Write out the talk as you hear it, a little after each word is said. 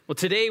Well,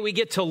 today we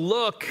get to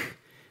look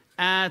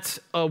at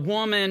a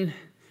woman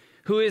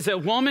who is a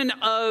woman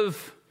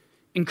of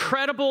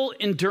incredible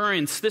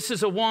endurance. This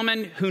is a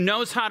woman who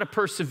knows how to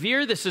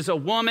persevere. This is a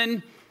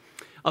woman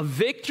of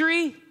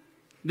victory.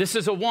 This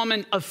is a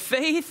woman of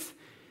faith.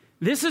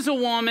 This is a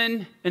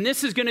woman, and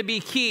this is going to be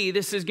key.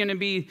 This is going to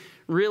be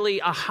really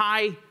a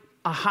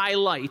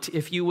highlight,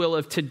 if you will,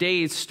 of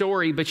today's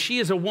story. But she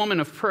is a woman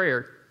of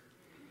prayer,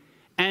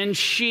 and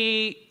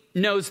she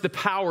knows the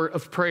power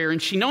of prayer,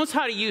 and she knows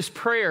how to use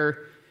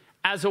prayer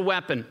as a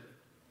weapon.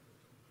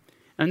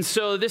 And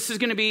so this is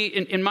going to be,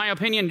 in my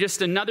opinion,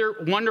 just another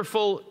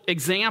wonderful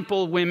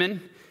example,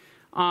 women,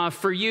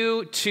 for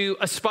you to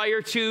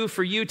aspire to,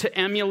 for you to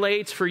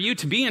emulate, for you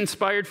to be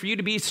inspired, for you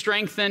to be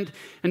strengthened,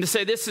 and to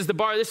say, this is the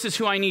bar, this is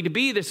who I need to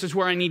be, this is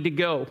where I need to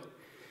go.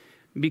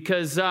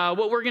 Because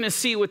what we're going to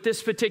see with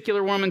this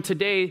particular woman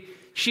today,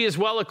 she is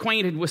well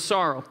acquainted with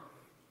sorrow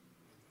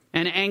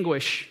and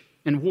anguish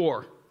and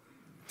war.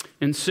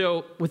 And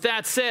so, with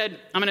that said,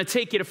 I'm going to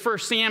take you to 1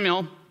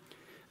 Samuel.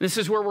 This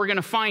is where we're going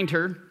to find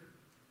her.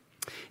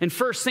 In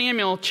 1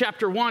 Samuel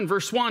chapter 1,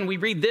 verse 1, we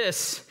read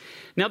this.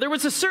 Now there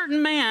was a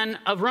certain man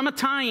of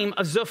Ramathaim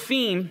of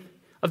Zophim,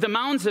 of the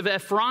mountains of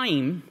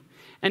Ephraim,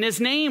 and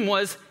his name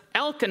was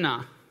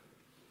Elkanah,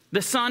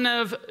 the son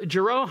of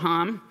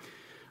Jeroham,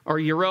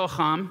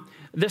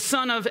 the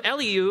son of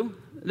Eliu,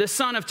 the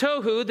son of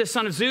Tohu, the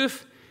son of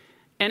Zuph,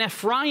 an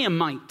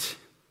Ephraimite.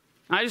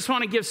 I just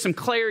want to give some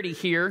clarity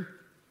here.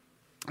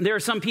 There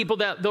are some people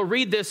that they'll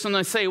read this and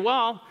they'll say,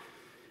 well,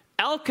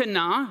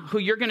 Elkanah, who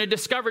you're going to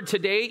discover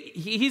today,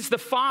 he's the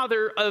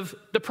father of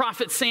the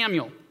prophet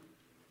Samuel,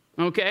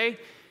 okay?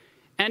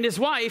 And his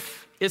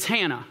wife is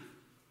Hannah.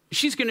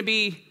 She's going to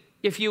be,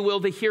 if you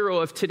will, the hero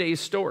of today's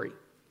story.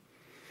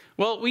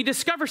 Well, we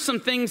discover some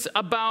things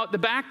about the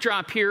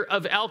backdrop here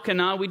of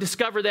Elkanah. We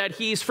discover that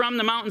he's from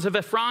the mountains of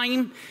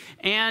Ephraim,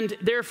 and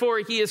therefore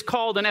he is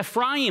called an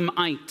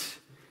Ephraimite.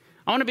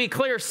 I want to be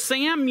clear,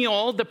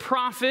 Samuel, the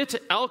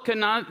prophet,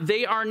 Elkanah,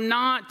 they are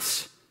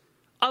not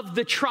of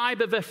the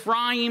tribe of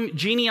Ephraim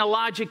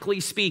genealogically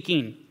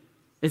speaking.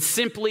 It's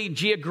simply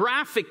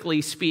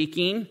geographically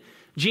speaking.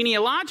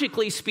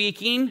 Genealogically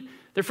speaking,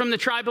 they're from the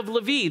tribe of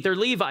Levi. They're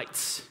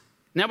Levites.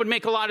 And that would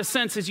make a lot of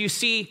sense as you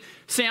see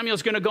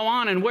Samuel's going to go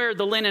on and wear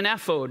the linen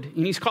ephod.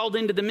 And he's called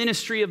into the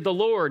ministry of the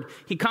Lord.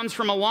 He comes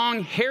from a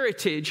long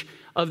heritage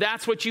of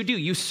that's what you do.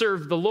 You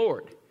serve the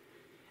Lord.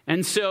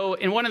 And so,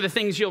 and one of the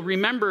things you'll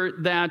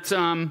remember that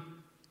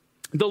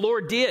the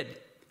Lord did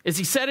is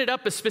he set it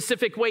up a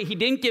specific way. He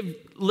didn't give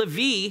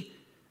Levi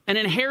an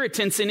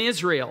inheritance in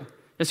Israel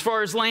as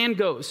far as land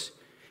goes.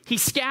 He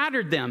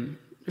scattered them.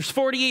 There's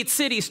 48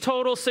 cities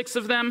total. 6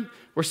 of them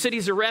were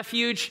cities of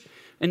refuge.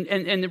 And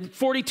the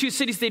 42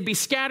 cities, they'd be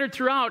scattered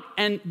throughout.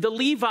 And the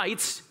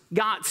Levites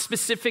got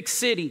specific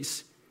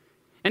cities.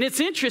 And it's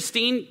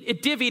interesting,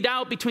 it divvied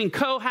out between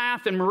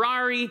Kohath and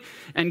Merari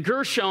and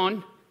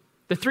Gershon,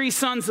 the 3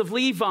 sons of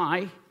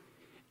Levi,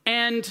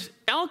 and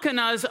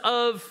Elkanah's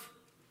of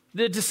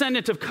the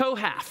descendant of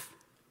Kohath.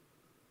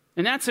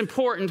 And that's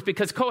important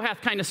because Kohath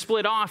kind of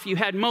split off. You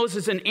had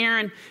Moses and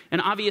Aaron, and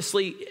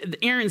obviously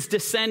Aaron's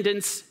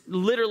descendants,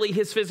 literally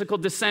his physical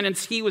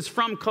descendants, he was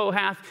from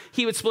Kohath.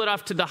 He would split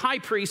off to the high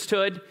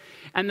priesthood,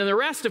 and then the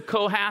rest of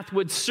Kohath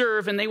would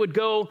serve, and they would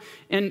go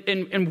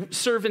and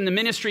serve in the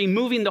ministry,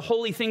 moving the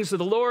holy things of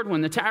the Lord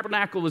when the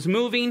tabernacle was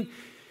moving.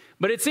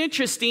 But it's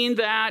interesting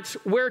that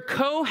where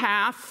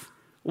Kohath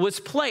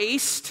was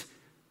placed,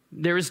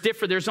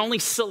 there's only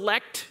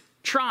select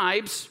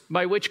tribes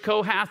by which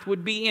Kohath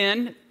would be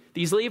in,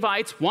 these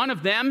Levites. One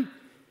of them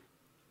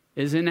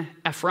is in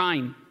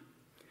Ephraim.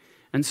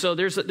 And so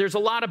there's a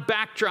lot of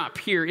backdrop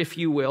here, if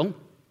you will.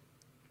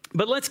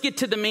 But let's get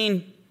to the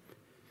main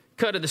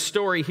cut of the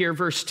story here,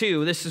 verse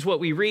 2. This is what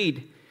we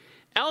read.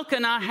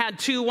 Elkanah had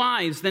 2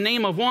 wives. The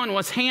name of one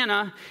was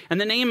Hannah, and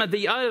the name of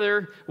the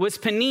other was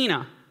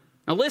Peninnah.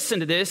 Now listen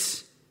to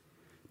this.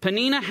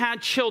 Peninnah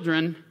had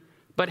children,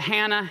 but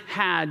Hannah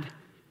had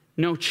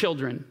no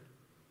children.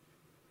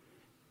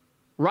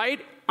 Right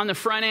on the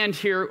front end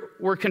here,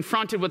 we're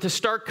confronted with a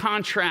stark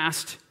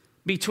contrast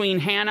between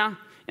Hannah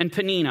and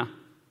Peninnah.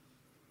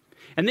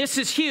 And this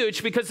is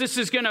huge because this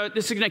is going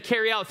to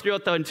carry out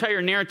throughout the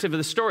entire narrative of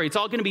the story. It's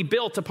all going to be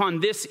built upon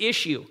this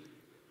issue.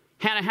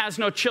 Hannah has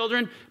no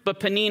children, but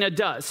Peninnah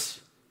does.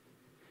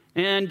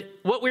 And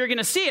what we're going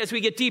to see as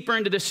we get deeper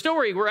into the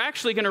story, we're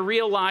actually going to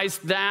realize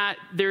that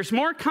there's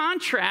more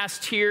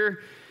contrast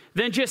here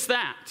than just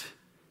that.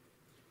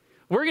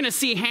 We're going to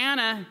see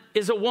Hannah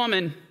is a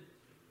woman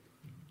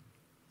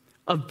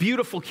of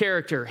beautiful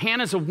character.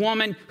 Hannah's a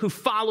woman who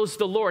follows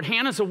the Lord.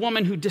 Hannah's a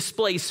woman who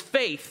displays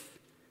faith.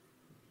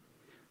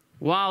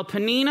 While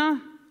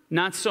Peninnah,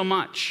 not so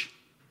much.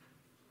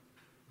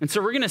 And so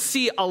we're going to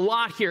see a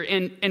lot here.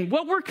 And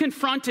what we're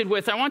confronted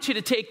with, I want you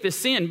to take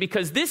this in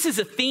because this is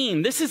a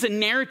theme. This is a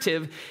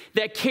narrative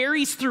that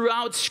carries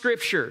throughout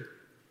Scripture.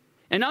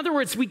 In other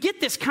words, we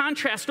get this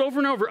contrast over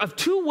and over of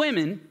 2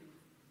 women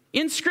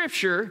in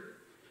Scripture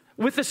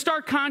with a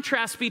stark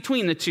contrast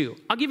between the two.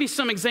 I'll give you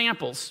some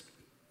examples.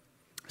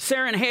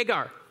 Sarah and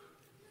Hagar.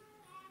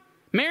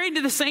 married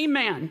to the same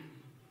man.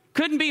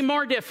 Couldn't be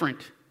more different.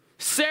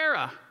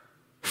 Sarah,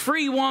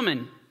 free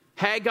woman.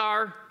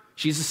 Hagar,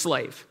 she's a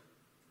slave.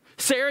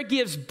 Sarah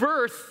gives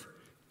birth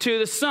to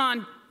the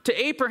son, to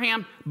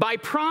Abraham, by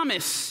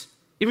promise.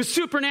 It was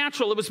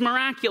supernatural. It was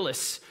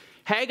miraculous.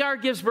 Hagar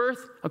gives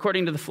birth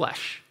according to the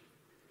flesh.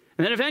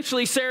 And then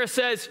eventually Sarah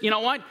says, you know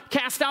what?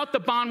 Cast out the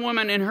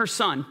bondwoman and her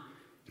son.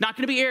 Not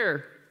going to be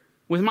heir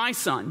with my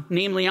son,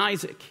 namely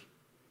Isaac.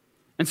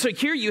 And so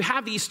here you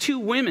have these two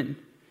women.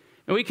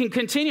 And we can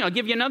continue. I'll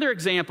give you another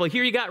example.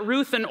 Here you got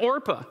Ruth and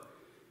Orpah.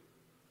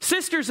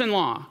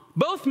 Sisters-in-law,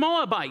 both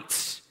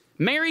Moabites,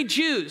 married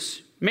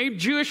Jews,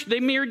 they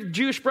married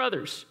Jewish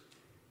brothers.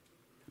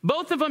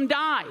 Both of them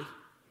die.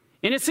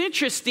 And it's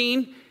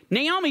interesting,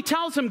 Naomi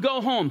tells them,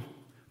 go home.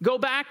 Go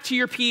back to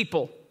your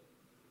people.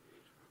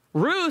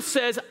 Ruth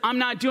says, I'm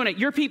not doing it.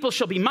 Your people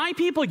shall be my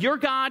people. Your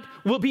God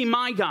will be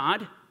my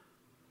God.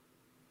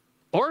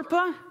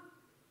 Orpah,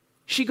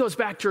 she goes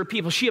back to her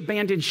people. She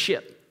abandons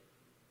ship.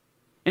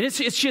 And it's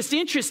just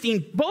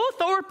interesting. Both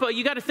Orpah,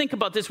 you got to think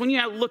about this when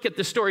you look at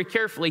the story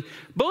carefully.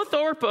 Both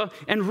Orpah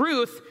and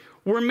Ruth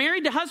were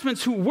married to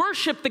husbands who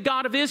worshiped the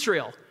God of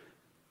Israel.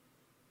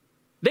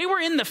 They were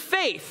in the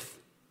faith.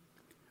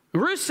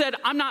 Ruth said,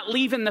 I'm not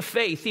leaving the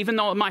faith. Even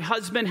though my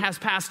husband has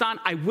passed on,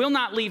 I will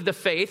not leave the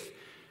faith.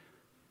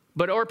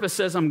 But Orpah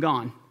says, I'm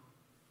gone.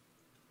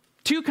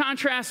 Two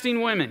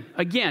contrasting women.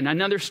 Again,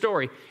 another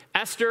story.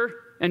 Esther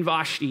and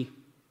Vashti.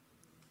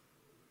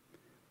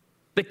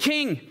 The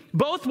king,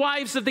 both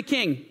wives of the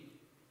king.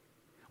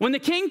 When the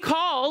king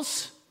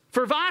calls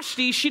for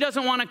Vashti, she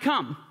doesn't want to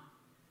come.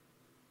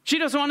 She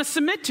doesn't want to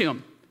submit to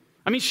him.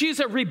 I mean,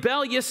 she's a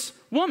rebellious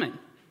woman.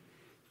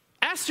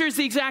 Esther is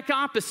the exact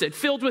opposite,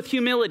 filled with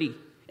humility,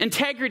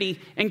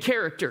 integrity, and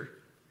character.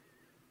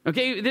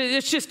 Okay,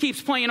 this just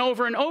keeps playing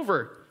over and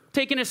over.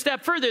 Taking a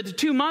step further, the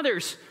two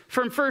mothers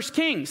from 1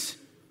 Kings.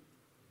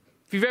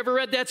 If you've ever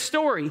read that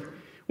story,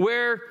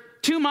 where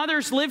two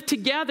mothers lived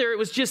together, it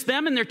was just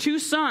them and their two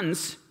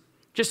sons,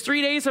 just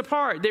 3 days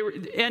apart.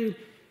 And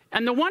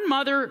the one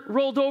mother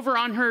rolled over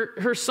on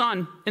her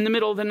son in the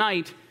middle of the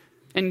night,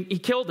 and he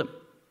killed him.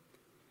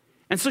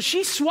 And so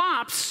she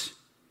swaps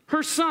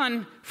her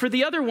son for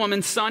the other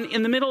woman's son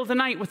in the middle of the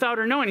night without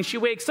her knowing. And she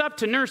wakes up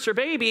to nurse her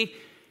baby,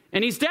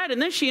 and he's dead.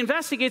 And then she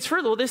investigates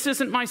further. Well, this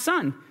isn't my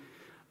son.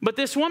 But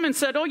this woman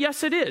said, oh,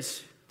 yes, it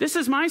is. This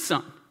is my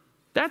son.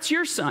 That's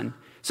your son.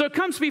 So it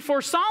comes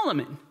before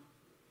Solomon.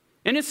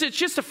 And it's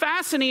just a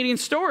fascinating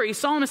story.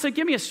 Solomon said,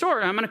 give me a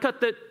sword. I'm going to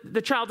cut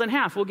the child in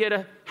half. We'll get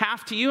a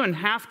half to you and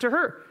half to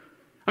her.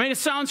 I mean, it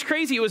sounds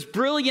crazy. It was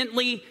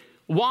brilliantly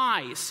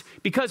wise.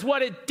 Because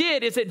what it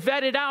did is it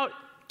vetted out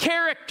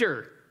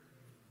character.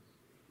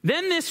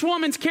 Then this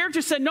woman's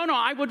character said, no,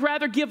 I would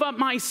rather give up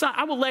my son.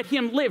 I will let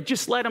him live.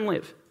 Just let him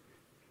live.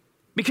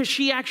 Because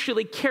she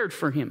actually cared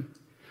for him.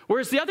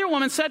 Whereas the other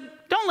woman said,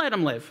 don't let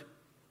him live.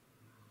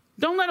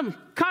 Don't let him,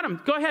 cut him.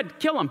 Go ahead,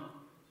 kill him.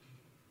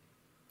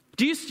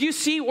 Do you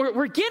see,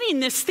 we're getting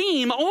this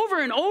theme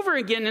over and over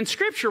again in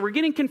Scripture. We're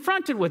getting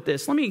confronted with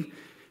this.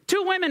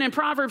 Two women in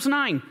Proverbs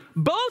 9.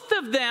 Both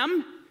of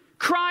them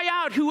cry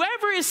out,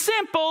 whoever is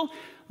simple,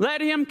 let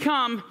him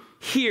come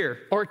here,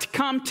 or to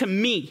come to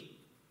me.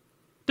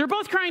 They're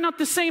both crying out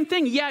the same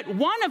thing, yet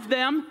one of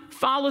them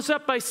follows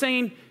up by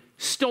saying,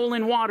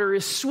 stolen water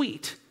is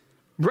sweet.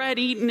 Bread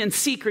eaten in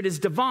secret is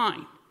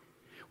divine.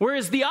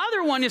 Whereas the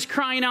other one is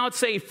crying out,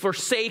 say,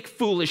 forsake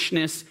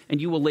foolishness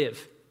and you will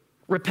live.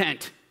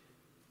 Repent.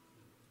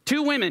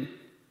 Two women,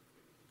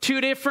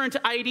 two different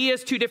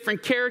ideas, two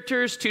different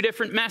characters, two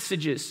different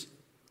messages.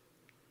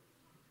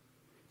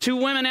 Two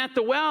women at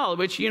the well,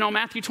 which,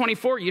 Matthew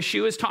 24,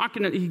 Yeshua is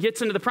talking, he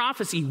gets into the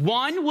prophecy.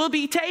 One will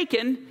be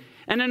taken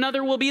and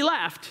another will be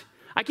left.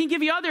 I can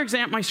give you other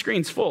examples. My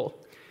screen's full.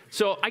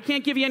 So I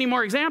can't give you any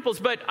more examples,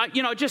 but,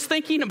 just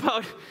thinking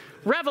about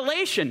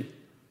Revelation,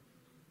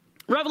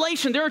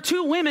 there are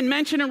two women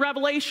mentioned in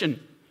Revelation.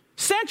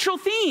 Central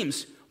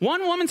themes.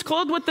 One woman's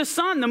clothed with the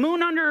sun, the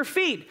moon under her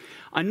feet.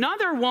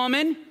 Another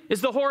woman is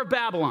the whore of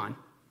Babylon,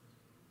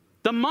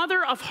 the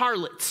mother of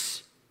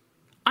harlots.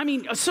 I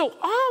mean, so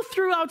all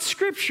throughout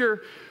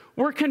Scripture,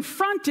 we're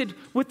confronted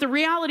with the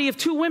reality of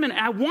two women.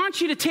 I want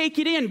you to take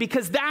it in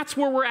because that's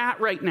where we're at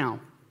right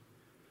now.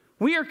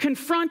 We are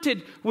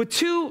confronted with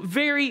two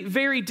very,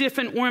 very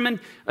different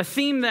women, a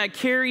theme that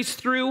carries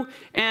through,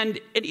 and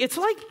it's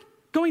like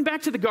going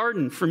back to the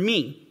garden for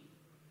me,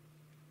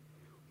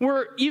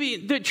 where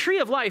the tree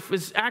of life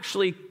is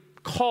actually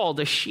called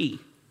a she.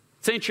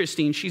 It's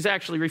interesting. She's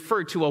actually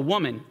referred to a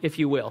woman, if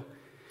you will.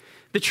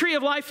 The tree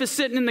of life is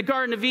sitting in the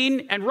Garden of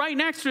Eden, and right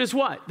next to it is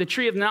what? The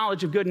tree of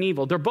knowledge of good and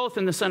evil. They're both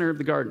in the center of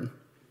the garden.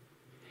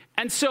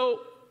 And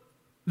so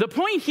the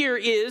point here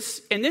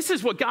is, and this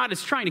is what God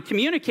is trying to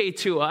communicate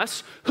to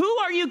us, who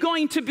are you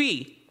going to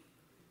be?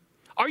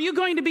 Are you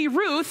going to be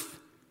Ruth,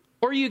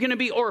 or are you going to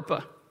be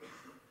Orpah?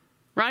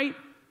 Right?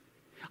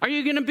 Are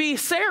you going to be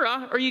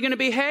Sarah, or are you going to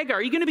be Hagar?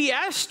 Are you going to be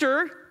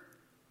Esther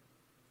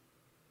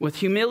with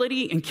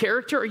humility and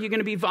character, or are you going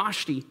to be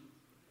Vashti?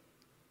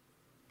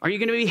 Are you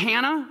going to be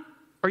Hannah,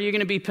 or are you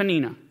going to be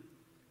Peninnah?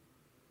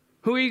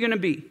 Who are you going to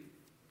be?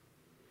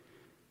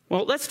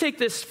 Well, let's take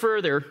this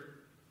further.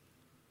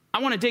 I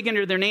want to dig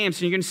into their names,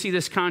 and you're going to see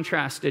this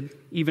contrasted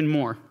even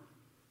more.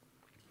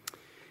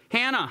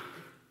 Hannah,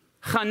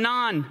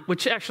 Hanan,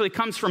 which actually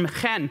comes from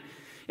Chen.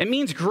 It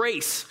means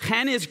grace.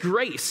 Chen is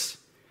grace.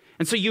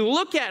 And so you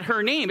look at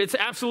her name, it's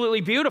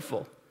absolutely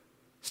beautiful.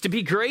 It's to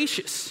be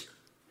gracious.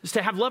 It's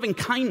to have loving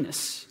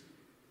kindness.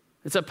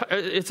 It's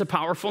a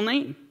powerful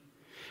name.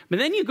 But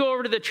then you go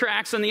over to the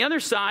tracks on the other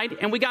side,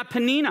 and we got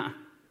Peninnah.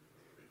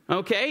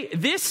 Okay,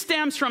 this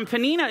stems from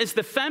Peninnah is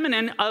the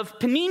feminine of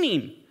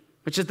Peninim,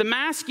 which is the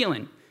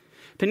masculine.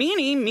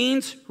 Peninim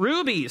means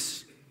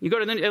rubies. You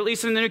go to at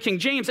least in the New King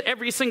James,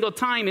 every single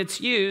time it's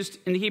used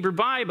in the Hebrew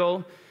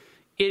Bible,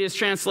 it is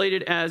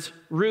translated as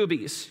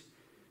rubies.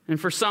 And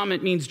for some,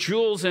 it means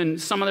jewels,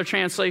 and some other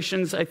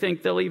translations, I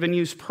think they'll even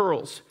use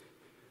pearls.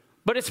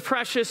 But it's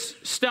precious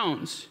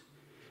stones.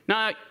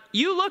 Now,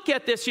 you look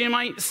at this, you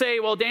might say,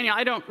 well, Daniel,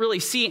 I don't really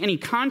see any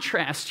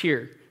contrast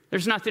here.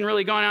 There's nothing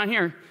really going on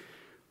here.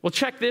 Well,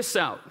 check this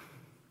out.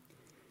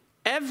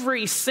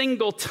 Every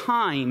single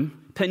time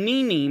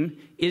Peninim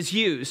is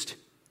used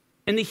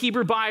in the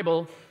Hebrew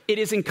Bible, it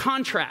is in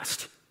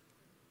contrast.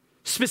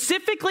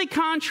 Specifically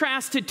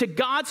contrasted to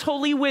God's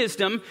holy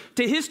wisdom,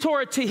 to his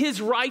Torah, to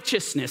his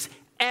righteousness,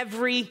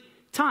 every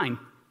time.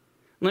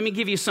 Let me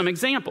give you some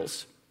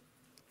examples.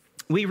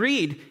 We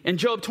read in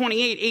Job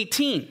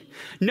 28:18,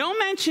 no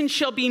mention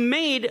shall be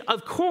made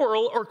of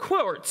coral or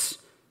quartz,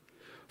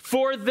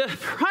 for the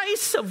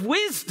price of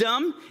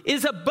wisdom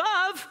is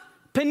above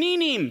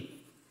Peninim,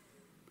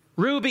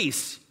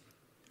 rubies.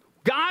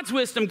 God's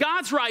wisdom,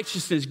 God's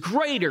righteousness,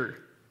 greater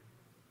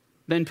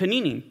than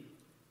Peninim.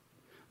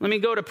 Let me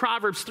go to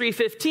Proverbs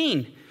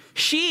 3:15.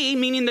 She,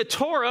 meaning the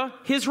Torah,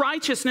 his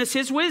righteousness,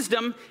 his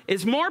wisdom,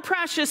 is more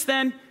precious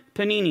than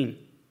Peninim.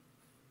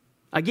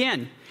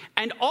 Again,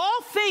 and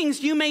all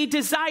things you may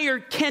desire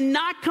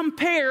cannot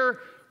compare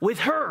with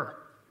her.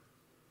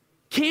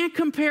 Can't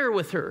compare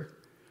with her.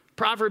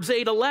 Proverbs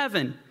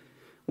 8:11.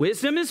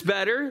 Wisdom is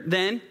better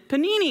than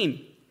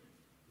Peninim.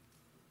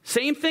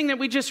 Same thing that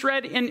we just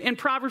read in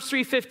Proverbs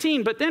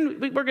 3:15, but then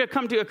we're going to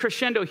come to a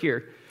crescendo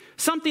here.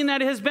 Something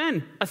that has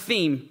been a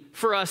theme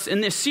for us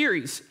in this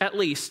series, at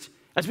least,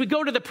 as we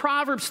go to the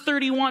Proverbs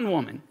 31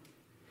 woman.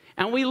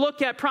 And we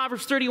look at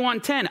Proverbs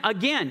 31:10.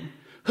 Again,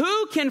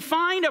 who can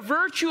find a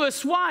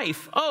virtuous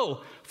wife?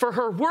 Oh, for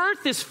her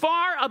worth is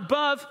far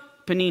above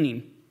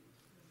Peninim.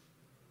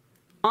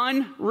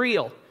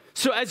 Unreal.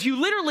 So as you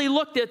literally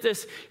looked at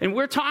this, and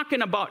we're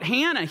talking about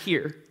Hannah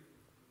here,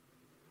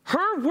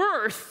 her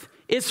worth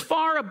is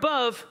far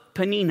above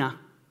Peninnah.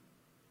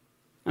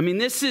 I mean,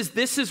 this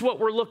is what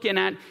we're looking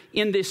at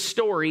in this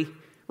story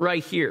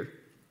right here.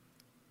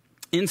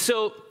 And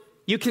so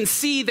you can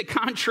see the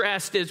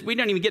contrast is we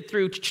don't even get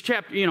through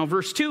chapter,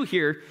 verse 2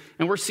 here,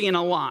 and we're seeing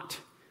a lot.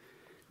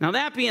 Now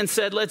that being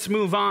said, let's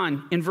move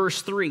on in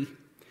verse 3.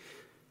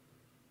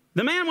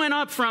 The man went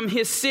up from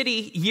his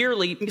city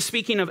yearly,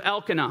 speaking of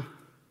Elkanah.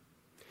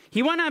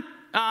 He went up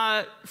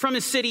from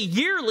his city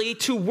yearly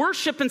to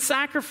worship and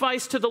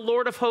sacrifice to the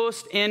Lord of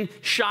hosts in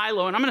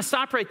Shiloh. And I'm going to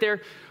stop right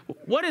there.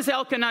 What is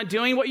Elkanah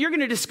doing? What you're going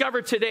to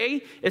discover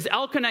today is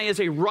Elkanah is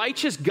a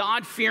righteous,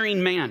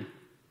 God-fearing man,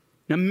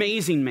 an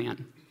amazing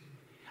man.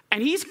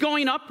 And he's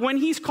going up when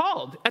he's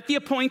called at the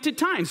appointed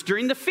times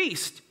during the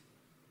feast.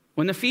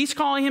 When the feast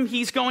calling him,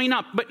 he's going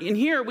up. But in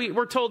here,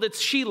 we're told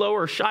it's Shiloh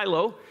or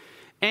Shiloh.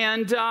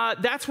 And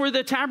that's where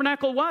the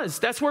tabernacle was.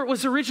 That's where it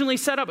was originally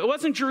set up. It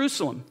wasn't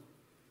Jerusalem.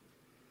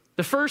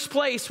 The first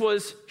place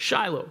was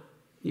Shiloh.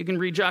 You can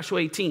read Joshua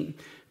 18.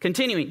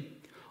 Continuing.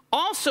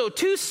 Also,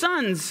 two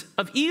sons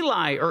of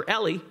Eli, or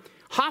Eli,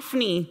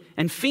 Hophni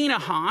and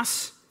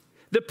Phinehas,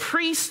 the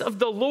priests of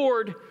the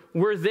Lord,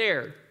 were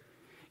there.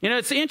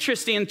 It's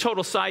interesting,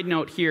 total side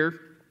note here,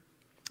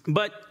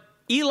 but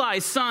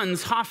Eli's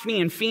sons, Hophni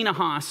and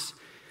Phinehas,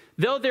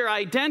 though they're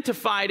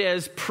identified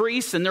as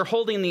priests and they're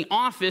holding the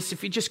office,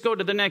 if you just go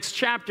to the next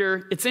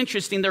chapter, it's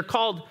interesting, they're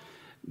called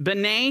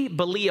B'nai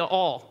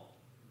Belial.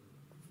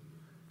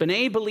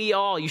 B'nai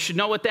Belial, you should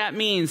know what that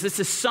means. This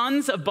is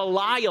sons of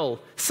Belial,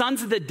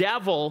 sons of the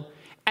devil,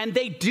 and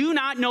they do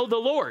not know the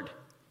Lord.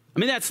 I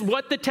mean, that's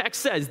what the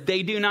text says.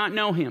 They do not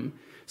know him.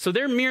 So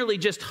they're merely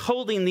just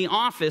holding the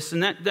office,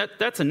 and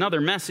that's another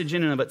message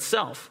in and of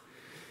itself.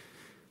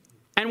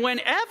 And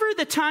whenever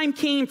the time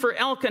came for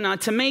Elkanah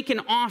to make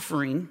an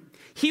offering,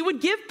 he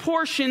would give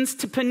portions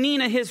to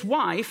Peninnah, his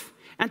wife,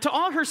 and to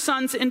all her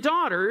sons and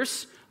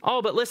daughters.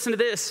 Oh, but listen to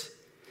this.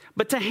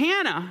 But to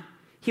Hannah,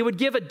 he would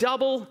give a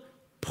double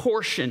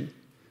portion.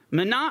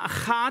 Mana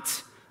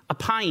achat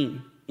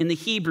apayim in the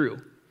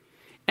Hebrew.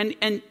 And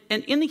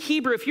in the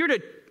Hebrew, if you're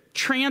to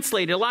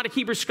translate it, a lot of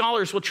Hebrew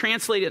scholars will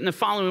translate it in the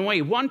following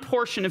way. One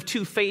portion of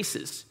two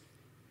faces.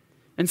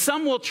 And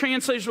some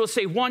translators will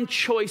say one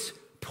choice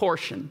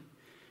portion.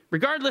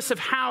 Regardless of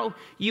how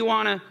you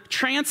want to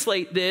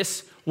translate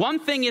this, one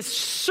thing is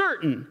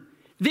certain.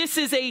 This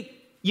is a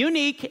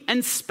unique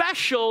and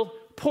special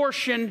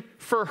portion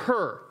for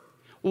her.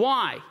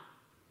 Why?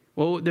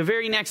 Well, the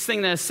very next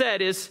thing that is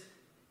said is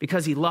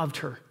because he loved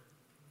her.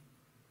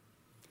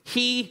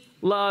 He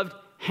loved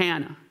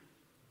Hannah.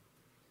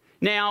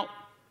 Now,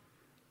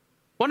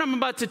 what I'm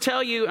about to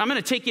tell you, I'm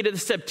going to take you to the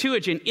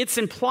Septuagint. It's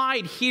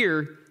implied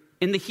here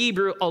in the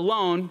Hebrew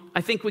alone.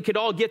 I think we could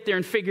all get there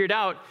and figure it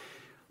out.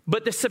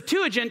 But the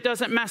Septuagint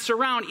doesn't mess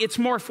around. It's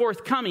more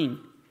forthcoming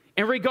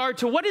in regard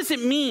to what does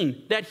it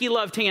mean that he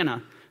loved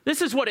Hannah?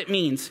 This is what it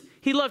means.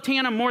 He loved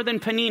Hannah more than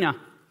Peninnah.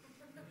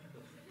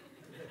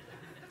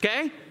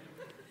 Okay?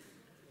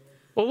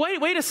 Well,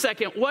 wait a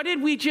second. What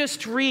did we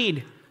just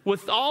read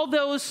with all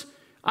those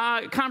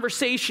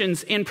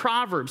conversations in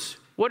Proverbs?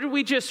 What did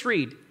we just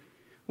read?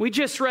 We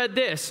just read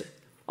this.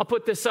 I'll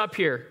put this up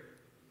here.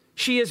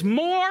 She is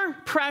more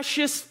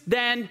precious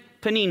than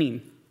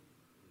Peninnah.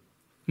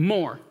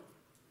 More.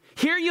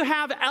 Here you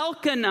have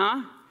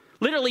Elkanah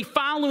literally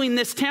following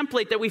this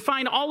template that we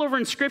find all over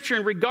in Scripture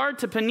in regard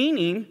to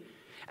Peninnah.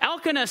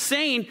 Elkanah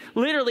saying,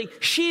 literally,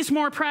 she's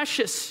more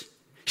precious.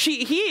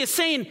 He is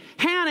saying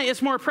Hannah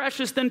is more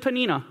precious than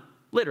Peninnah,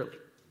 literally.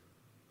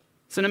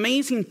 It's an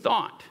amazing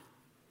thought.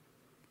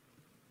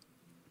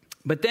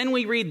 But then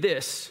we read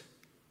this.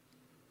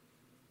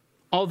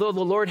 Although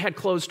the Lord had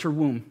closed her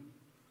womb.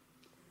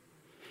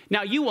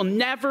 Now, you will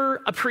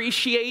never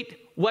appreciate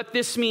what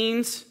this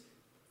means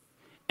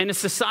in a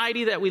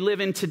society that we live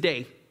in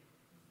today.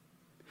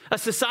 A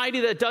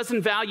society that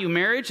doesn't value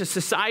marriage, a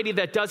society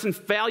that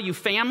doesn't value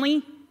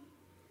family.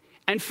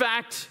 In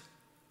fact,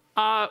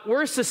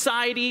 we're a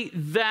society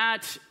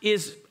that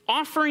is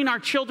offering our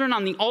children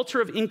on the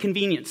altar of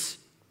inconvenience.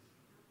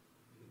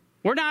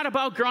 We're not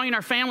about growing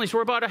our families.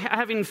 We're about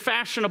having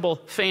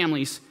fashionable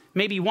families.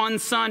 Maybe one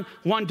son,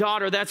 one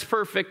daughter, that's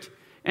perfect,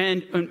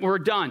 and we're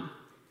done.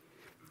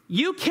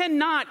 You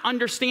cannot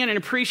understand and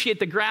appreciate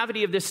the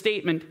gravity of this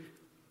statement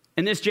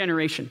in this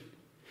generation.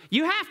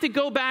 You have to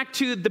go back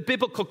to the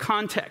biblical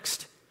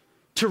context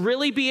to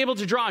really be able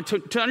to draw,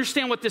 to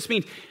understand what this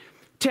means.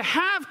 To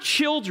have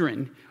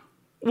children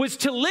was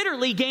to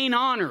literally gain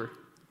honor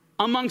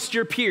amongst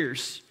your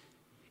peers.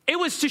 It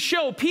was to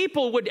show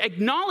people would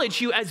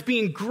acknowledge you as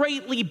being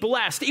greatly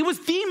blessed. It was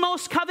the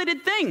most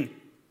coveted thing.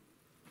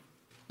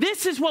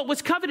 This is what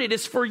was coveted,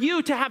 is for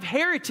you to have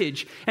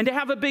heritage and to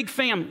have a big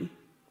family.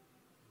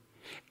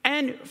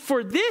 And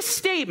for this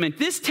statement,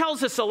 this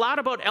tells us a lot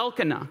about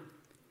Elkanah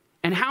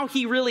and how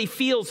he really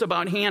feels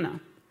about Hannah.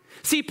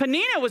 See,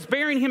 Peninnah was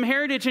bearing him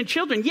heritage and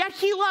children, yet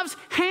he loves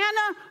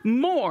Hannah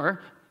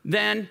more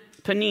than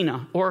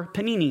Peninnah or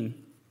Peninnah.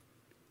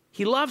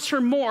 He loves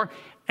her more,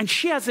 and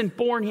she hasn't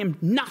borne him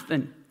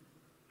nothing.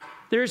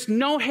 There's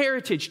no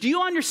heritage. Do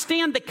you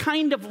understand the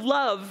kind of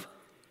love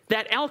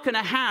that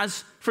Elkanah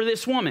has for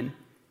this woman?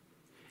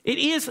 It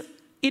is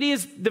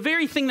the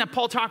very thing that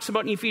Paul talks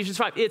about in Ephesians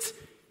 5.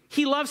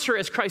 He loves her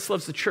as Christ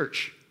loves the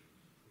church.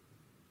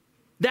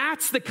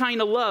 That's the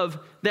kind of love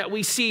that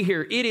we see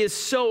here. It is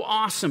so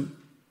awesome.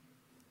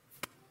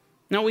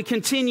 Now we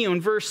continue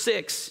in verse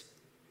 6.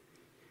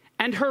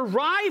 And her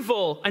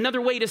rival,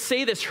 another way to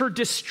say this, her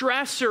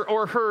distresser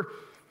or her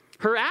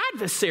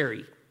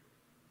adversary,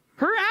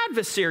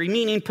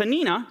 meaning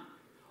Peninnah,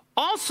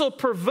 also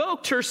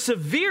provoked her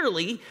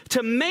severely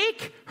to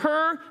make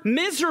her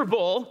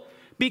miserable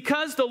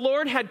because the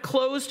Lord had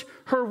closed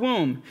her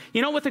womb.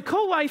 You know, with a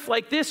co-wife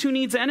like this, who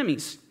needs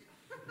enemies?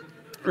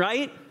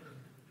 Right?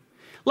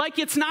 Like,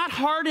 it's not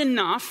hard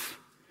enough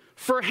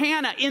for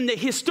Hannah in the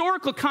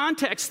historical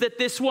context that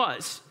this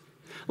was.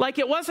 Like,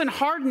 it wasn't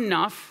hard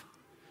enough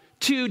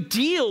to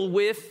deal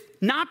with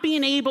not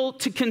being able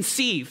to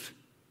conceive.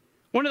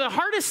 One of the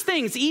hardest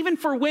things, even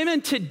for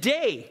women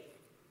today,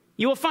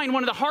 you will find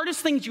one of the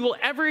hardest things you will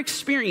ever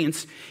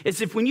experience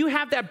is if when you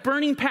have that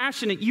burning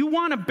passion that you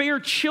want to bear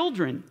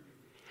children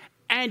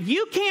and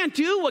you can't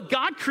do what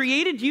God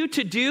created you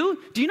to do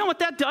you know what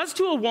that does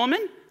to a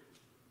woman?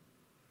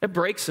 It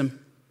breaks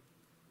them.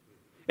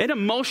 It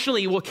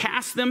emotionally will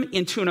cast them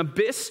into an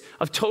abyss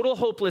of total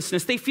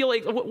hopelessness. They feel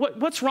like,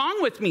 what's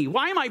wrong with me?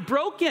 Why am I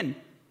broken?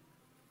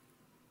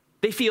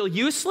 They feel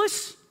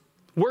useless,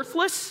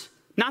 worthless.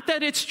 Not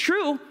that it's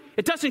true.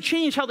 It doesn't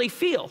change how they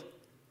feel.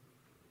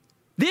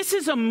 This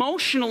is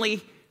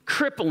emotionally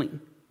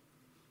crippling.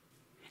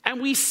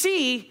 And we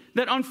see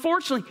that,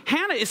 unfortunately,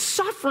 Hannah is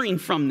suffering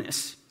from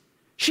this.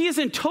 She is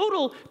in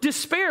total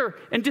despair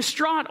and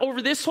distraught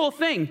over this whole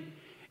thing.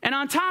 And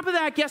on top of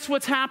that, guess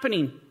what's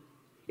happening?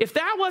 If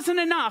that wasn't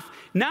enough,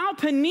 now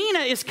Peninnah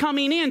is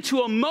coming in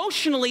to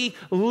emotionally,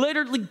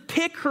 literally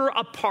pick her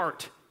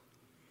apart,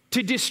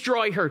 to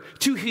destroy her,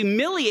 to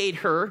humiliate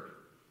her,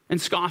 and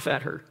scoff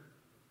at her.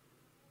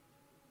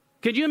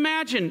 Could you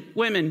imagine,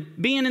 women,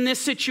 being in this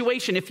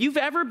situation? If you've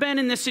ever been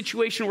in this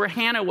situation where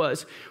Hannah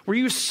was, where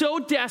you were so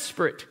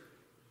desperate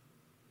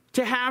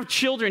to have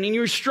children and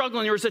you were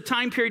struggling, there was a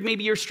time period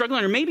maybe you're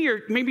struggling, or maybe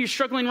you're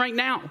struggling right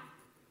now,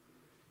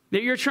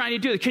 that you're trying to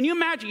do it. Can you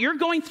imagine? You're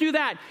going through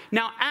that.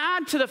 Now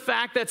add to the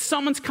fact that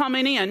someone's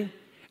coming in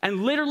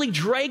and literally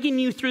dragging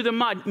you through the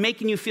mud,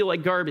 making you feel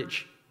like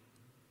garbage.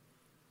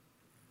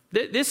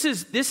 This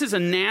is a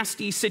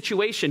nasty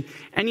situation.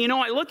 And you know,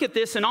 I look at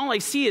this and all I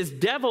see is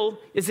devil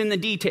is in the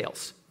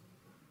details.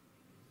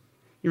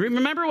 You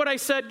remember what I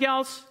said,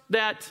 gals?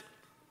 That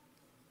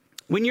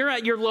when you're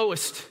at your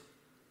lowest,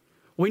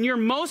 when you're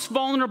most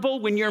vulnerable,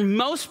 when you're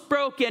most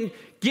broken,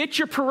 get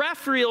your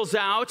peripherals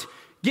out,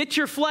 get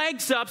your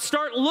flags up,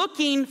 start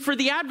looking for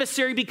the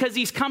adversary because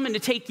he's coming to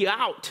take you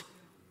out.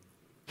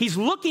 He's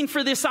looking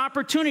for this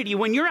opportunity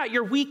when you're at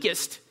your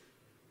weakest,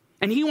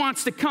 and he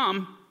wants to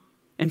come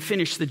and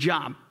finish the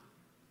job.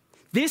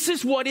 This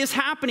is what is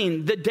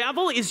happening. The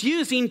devil is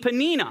using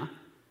Peninnah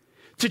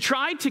to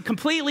try to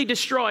completely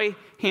destroy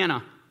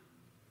Hannah.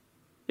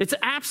 It's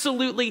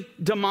absolutely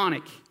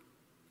demonic.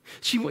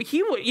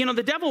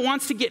 The devil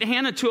wants to get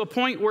Hannah to a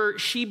point where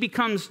she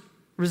becomes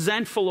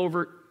resentful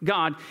over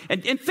God.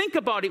 And think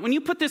about it. When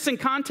you put this in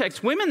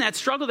context, women that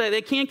struggle, that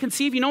they can't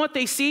conceive, you know what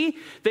they see?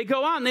 They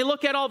go out and they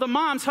look at all the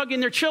moms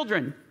hugging their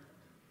children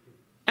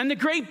and the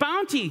great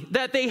bounty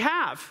that they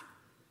have,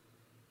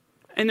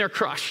 and they're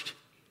crushed.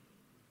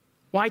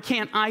 Why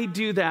can't I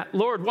do that?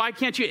 Lord, why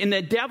can't you? And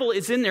the devil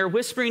is in there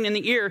whispering in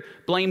the ear,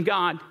 blame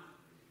God.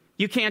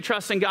 You can't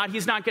trust in God.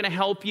 He's not going to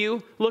help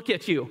you. Look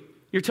at you.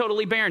 You're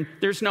totally barren.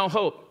 There's no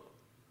hope.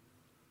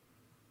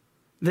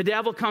 The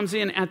devil comes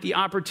in at the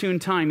opportune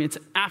time. It's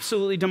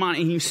absolutely demonic.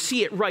 And you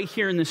see it right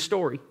here in this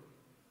story.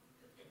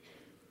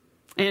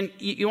 And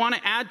you want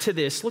to add to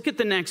this. Look at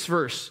the next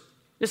verse.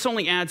 This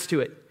only adds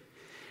to it.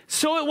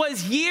 So it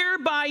was year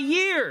by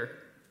year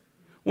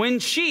when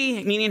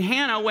she, meaning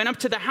Hannah, went up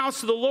to the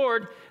house of the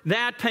Lord,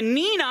 that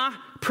Peninnah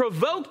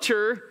provoked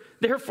her,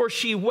 therefore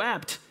she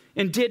wept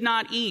and did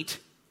not eat.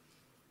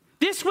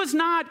 This was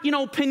not,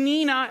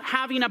 Peninnah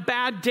having a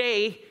bad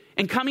day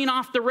and coming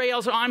off the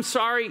rails. Oh, I'm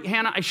sorry,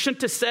 Hannah, I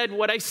shouldn't have said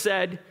what I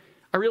said.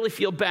 I really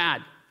feel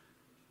bad.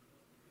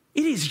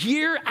 It is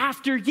year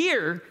after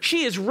year,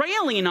 she is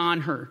railing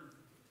on her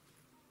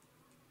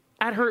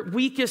at her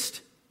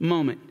weakest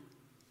moment.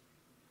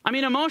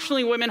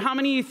 Emotionally, women, how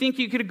many of you think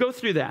you could go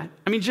through that?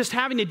 Just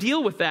having to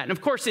deal with that. And of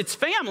course, it's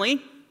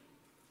family.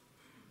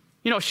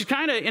 She's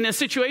kind of in a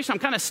situation, I'm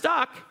kind of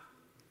stuck.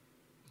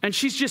 And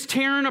she's just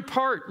tearing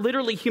apart,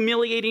 literally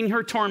humiliating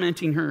her,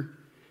 tormenting her.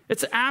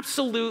 It's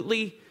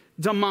absolutely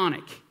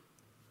demonic.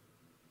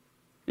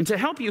 And to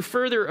help you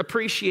further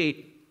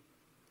appreciate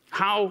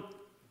how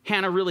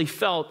Hannah really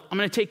felt, I'm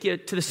going to take you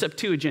to the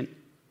Septuagint.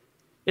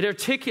 It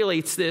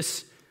articulates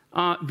this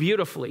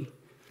beautifully.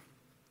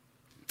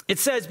 It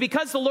says,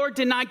 because the Lord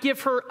did not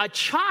give her a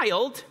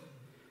child,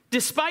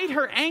 despite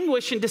her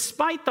anguish and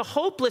despite the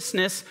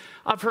hopelessness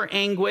of her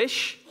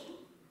anguish,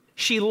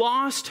 she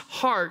lost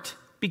heart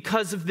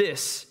because of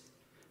this,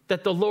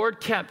 that the Lord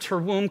kept her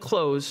womb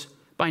closed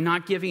by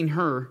not giving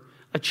her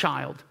a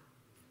child.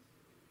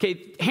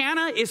 Okay,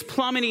 Hannah is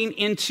plummeting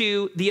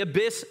into the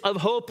abyss of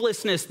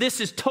hopelessness. This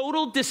is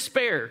total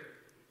despair.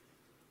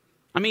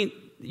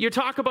 You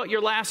talk about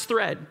your last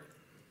thread.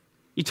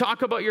 You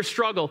talk about your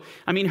struggle.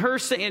 Her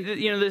saying,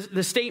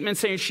 the statement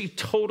saying she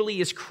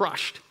totally is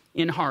crushed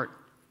in heart.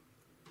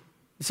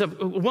 It's a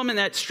woman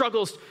that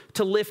struggles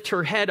to lift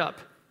her head up.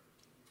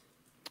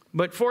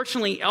 But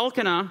fortunately,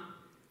 Elkanah,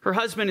 her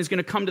husband, is going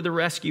to come to the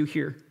rescue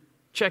here.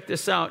 Check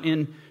this out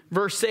in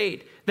verse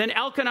 8. Then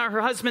Elkanah,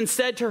 her husband,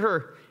 said to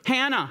her,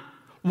 Hannah,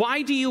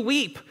 why do you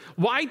weep?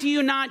 Why do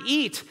you not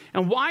eat?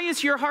 And why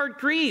is your heart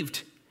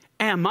grieved?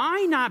 Am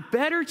I not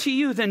better to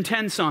you than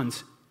 10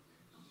 sons?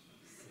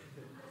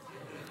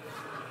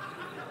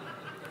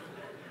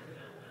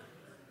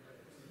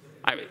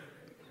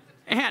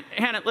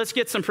 Hannah, let's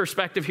get some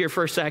perspective here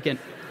for a second.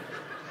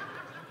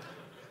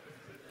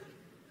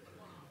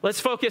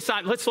 Let's look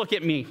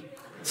at me.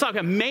 It's how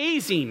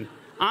amazing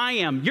I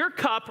am. Your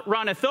cup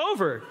runneth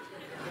over.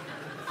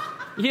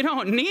 You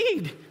don't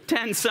need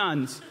 10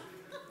 sons.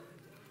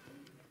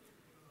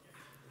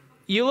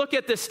 You look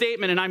at this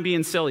statement, and I'm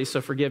being silly, so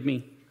forgive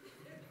me.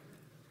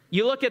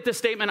 You look at this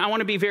statement, I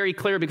want to be very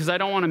clear because I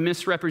don't want to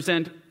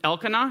misrepresent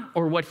Elkanah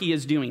or what he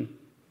is doing.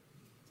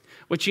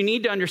 What you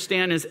need to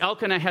understand is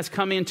Elkanah has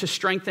come in to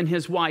strengthen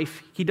his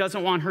wife. He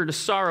doesn't want her to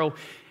sorrow.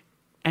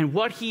 And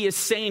what he is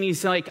saying,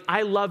 he's like,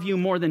 I love you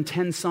more than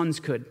 10 sons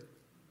could.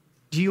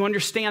 Do you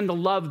understand the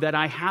love that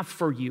I have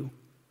for you?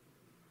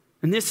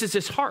 And this is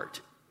his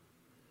heart.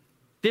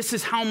 This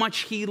is how much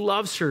he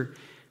loves her.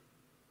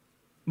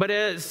 But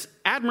as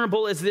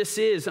admirable as this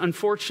is,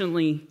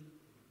 unfortunately,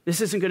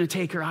 this isn't going to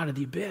take her out of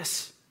the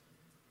abyss.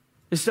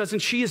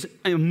 She is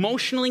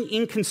emotionally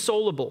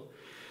inconsolable.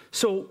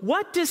 So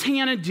what does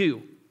Hannah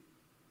do?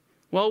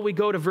 Well, we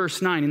go to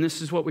verse 9, and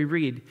this is what we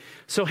read.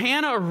 So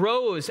Hannah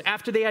arose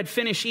after they had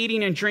finished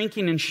eating and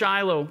drinking in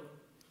Shiloh.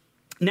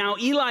 Now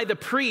Eli the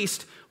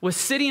priest was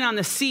sitting on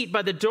the seat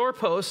by the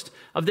doorpost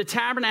of the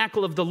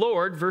tabernacle of the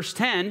Lord, verse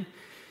 10,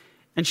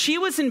 and she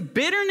was in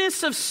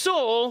bitterness of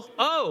soul,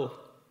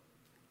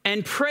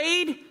 and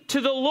prayed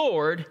to the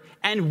Lord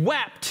and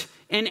wept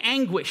in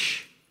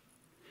anguish.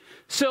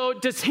 So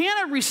does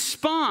Hannah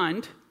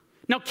respond?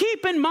 Now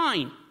keep in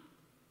mind,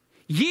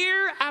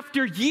 year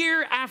after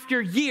year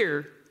after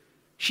year,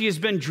 she has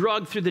been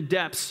drugged through the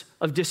depths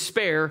of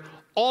despair,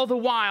 all the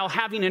while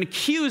having an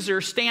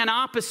accuser stand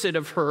opposite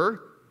of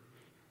her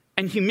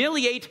and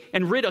humiliate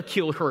and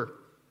ridicule her.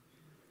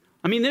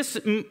 This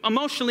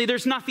emotionally,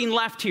 there's nothing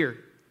left here.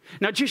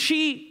 Now, does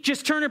she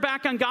just turn her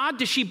back on God?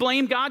 Does she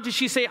blame God? Does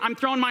she say, I'm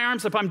throwing my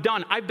arms up, I'm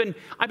done. I've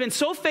been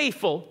so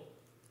faithful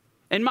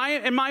in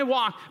my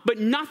walk, but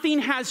nothing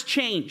has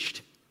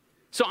changed.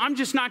 So I'm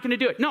just not going to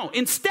do it. No,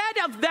 instead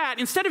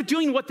of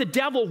doing what the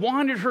devil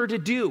wanted her to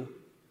do,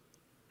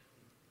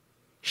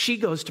 she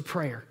goes to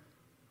prayer.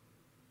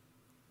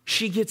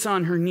 She gets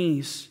on her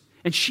knees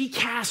and she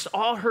casts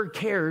all her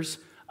cares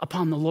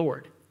upon the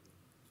Lord.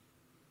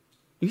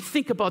 You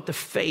think about the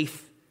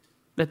faith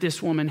that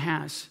this woman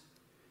has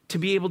to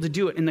be able to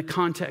do it in the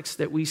context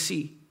that we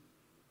see.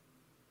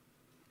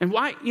 And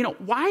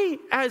why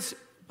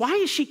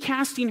is she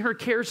casting her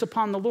cares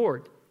upon the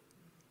Lord?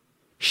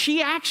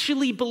 She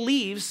actually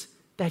believes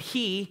that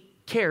he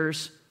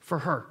cares for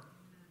her.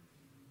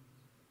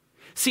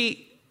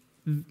 See,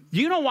 do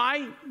you know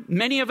why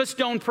many of us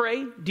don't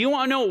pray? Do you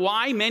want to know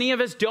why many of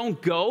us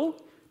don't go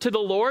to the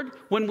Lord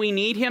when we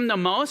need him the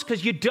most?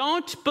 Because you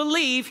don't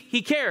believe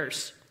he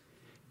cares.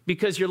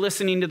 Because you're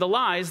listening to the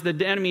lies. The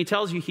enemy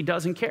tells you he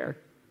doesn't care.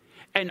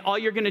 And all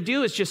you're going to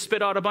do is just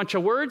spit out a bunch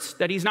of words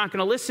that he's not going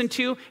to listen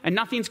to, and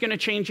nothing's going to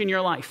change in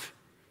your life.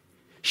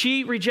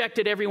 She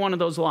rejected every one of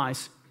those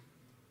lies.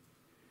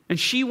 And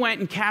she went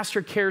and cast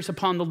her cares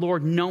upon the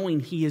Lord, knowing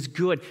he is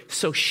good.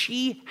 So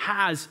she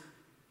has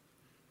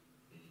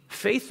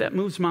faith that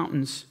moves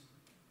mountains.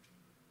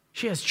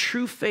 She has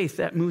true faith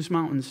that moves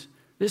mountains.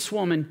 This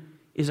woman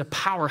is a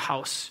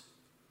powerhouse.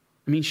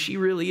 I mean, she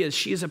really is.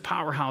 She is a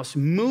powerhouse,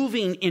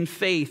 moving in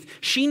faith.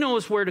 She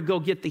knows where to go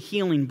get the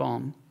healing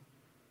balm.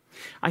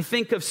 I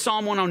think of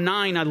Psalm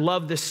 109. I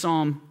love this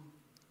psalm.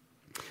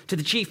 To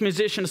the chief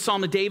musician, a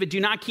psalm of David, do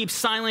not keep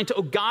silent,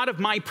 O God of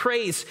my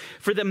praise,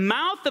 for the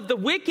mouth of the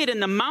wicked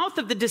and the mouth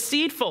of the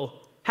deceitful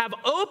have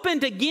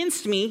opened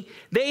against me.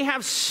 They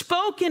have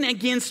spoken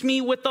against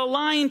me with a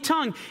lying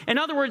tongue. In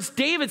other words,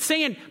 David's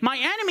saying, my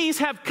enemies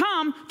have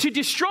come to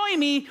destroy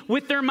me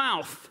with their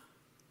mouth.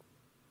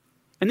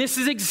 And this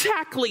is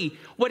exactly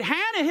what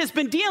Hannah has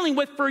been dealing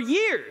with for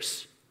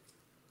years.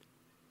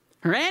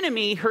 Her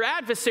enemy, her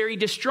adversary,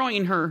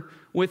 destroying her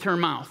with her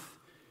mouth.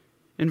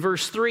 In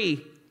verse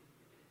 3,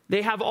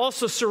 they have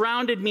also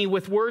surrounded me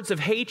with words of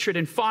hatred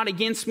and fought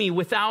against me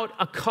without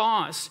a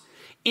cause.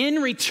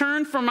 In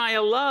return for my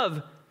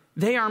love,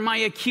 they are my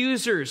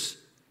accusers.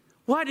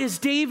 What does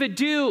David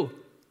do?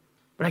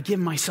 But I give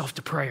myself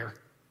to prayer.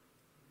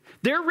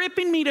 They're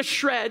ripping me to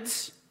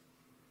shreds.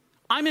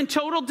 I'm in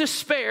total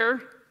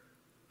despair,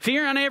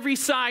 fear on every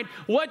side.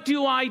 What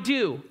do I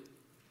do?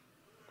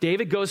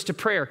 David goes to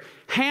prayer.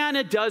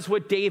 Hannah does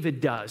what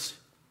David does.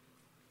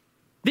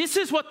 This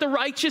is what the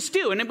righteous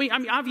do. And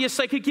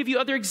obviously I could give you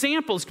other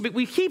examples, but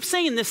we keep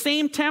saying the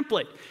same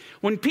template.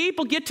 When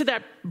people get to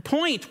that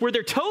point where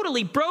they're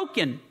totally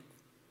broken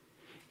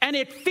and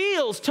it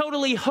feels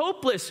totally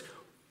hopeless,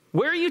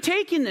 where are you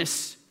taking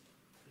this?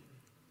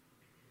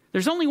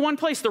 There's only one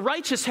place. The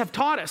righteous have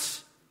taught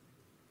us.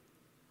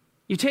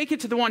 You take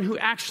it to the one who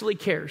actually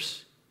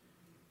cares.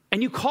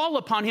 And you call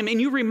upon him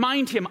and you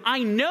remind him,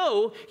 I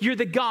know you're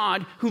the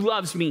God who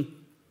loves me.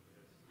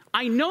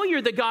 I know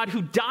you're the God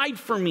who died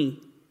for me.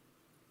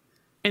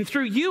 And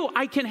through you,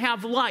 I can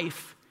have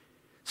life.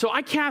 So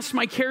I cast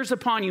my cares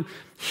upon you.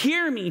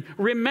 Hear me,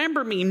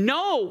 remember me,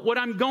 know what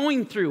I'm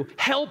going through.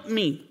 Help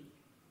me.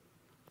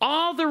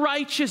 All the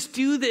righteous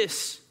do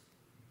this.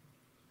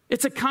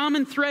 It's a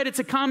common thread. It's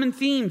a common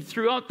theme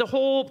throughout the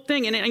whole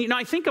thing. And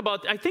I think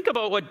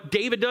about what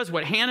David does,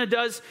 what Hannah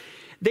does.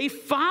 They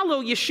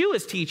follow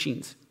Yeshua's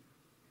teachings.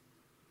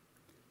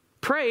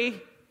 Pray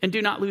and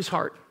do not lose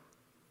heart.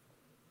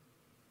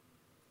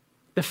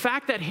 The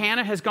fact that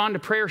Hannah has gone to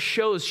prayer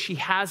shows she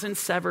hasn't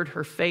severed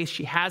her faith.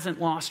 She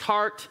hasn't lost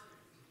heart.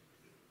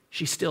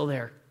 She's still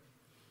there.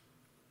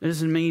 This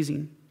is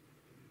amazing.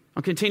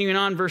 I'm continuing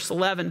on, verse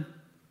 11.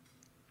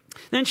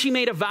 Then she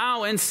made a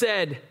vow and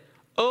said,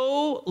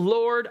 O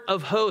Lord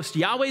of hosts,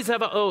 Yahweh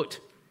Zevaot.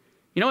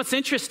 You know what's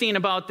interesting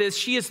about this?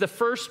 She is the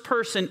first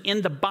person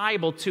in the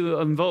Bible to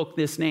invoke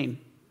this name.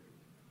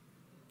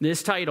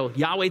 This title,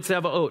 Yahweh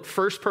Zevaot,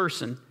 first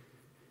person.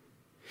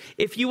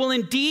 If you will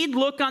indeed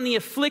look on the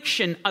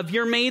affliction of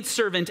your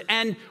maidservant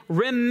and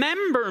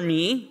remember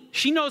me,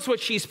 she knows what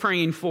she's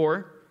praying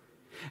for,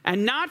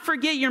 and not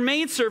forget your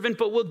maidservant,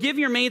 but will give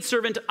your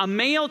maidservant a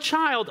male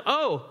child,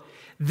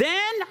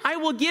 then I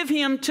will give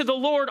him to the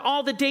Lord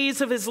all the days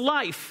of his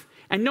life,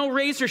 and no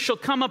razor shall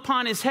come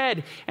upon his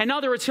head. In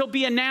other words, he'll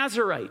be a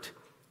Nazirite.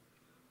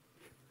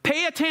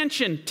 Pay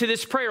attention to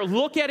this prayer.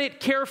 Look at it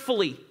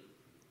carefully,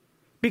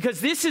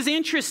 because this is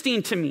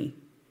interesting to me.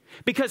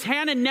 Because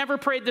Hannah never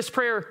prayed this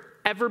prayer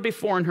ever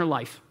before in her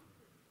life.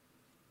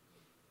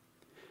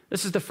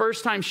 This is the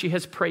first time she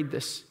has prayed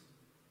this.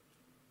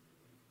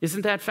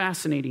 Isn't that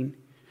fascinating?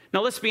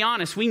 Now let's be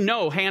honest. We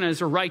know Hannah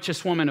is a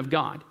righteous woman of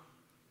God.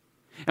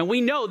 And we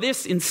know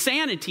this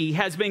insanity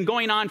has been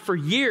going on for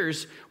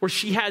years, where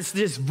she has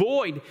this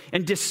void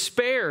and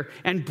despair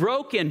and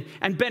broken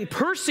and been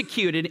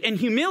persecuted and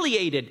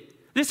humiliated.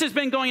 This has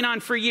been going on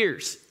for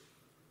years.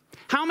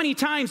 How many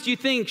times do you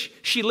think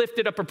she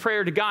lifted up a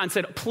prayer to God and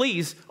said,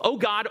 please, oh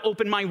God,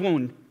 open my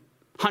wound?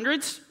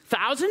 Hundreds?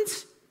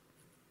 Thousands?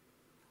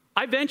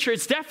 I venture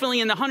it's definitely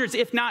in the hundreds,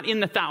 if not in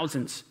the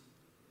thousands.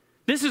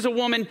 This is a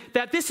woman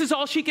that this is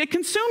all she could,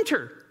 consumed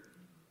her.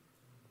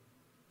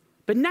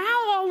 But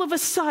now all of a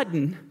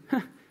sudden,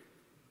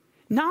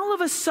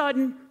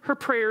 her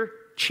prayer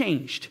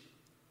changed.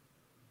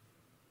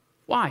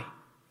 Why?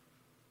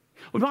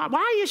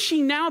 Why is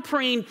she now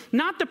praying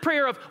not the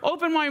prayer of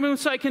open my womb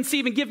so I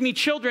conceive and give me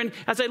children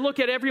as I look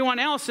at everyone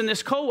else in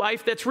this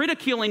co-wife that's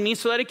ridiculing me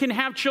so that I can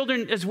have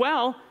children as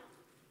well?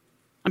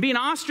 I'm being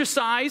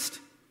ostracized.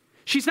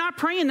 She's not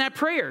praying that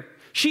prayer.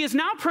 She is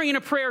now praying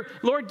a prayer,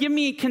 Lord, give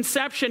me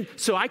conception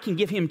so I can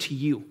give him to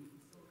you.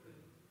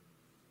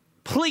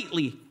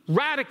 Completely,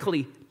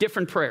 radically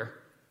different prayer.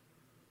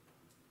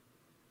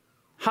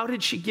 How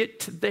did she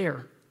get to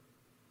there?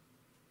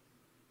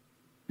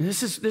 And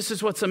this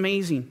is what's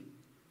amazing.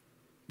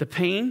 The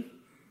pain,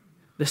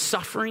 the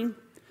suffering,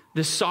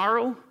 the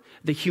sorrow,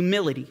 the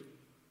humility.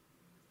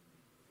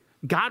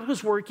 God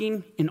was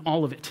working in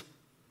all of it.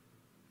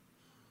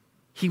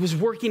 He was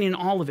working in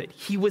all of it.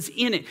 He was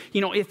in it.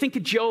 You know, I think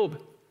of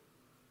Job.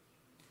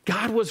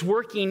 God was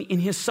working in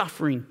his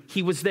suffering.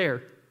 He was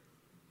there.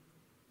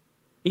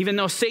 Even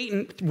though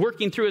Satan,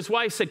 working through his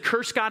wife, said,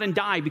 curse God and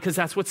die, because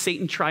that's what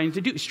Satan's trying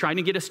to do. He's trying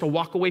to get us to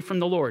walk away from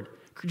the Lord.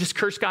 Just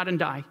curse God and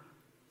die.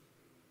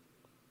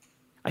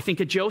 I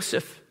think of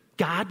Joseph.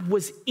 God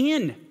was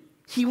in.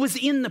 He was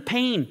in the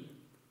pain.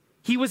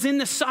 He was in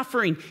the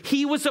suffering.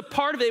 He was a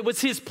part of it. It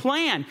was his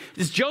plan.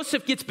 As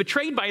Joseph gets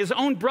betrayed by his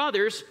own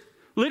brothers,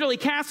 literally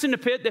cast in the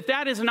pit. If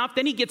that isn't enough,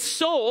 then he gets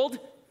sold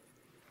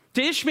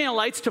to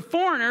Ishmaelites, to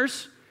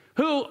foreigners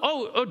who,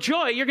 oh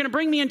joy, you're going to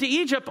bring me into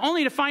Egypt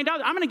only to find out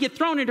I'm going to get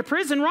thrown into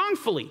prison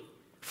wrongfully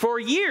for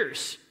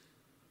years.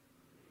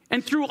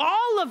 And through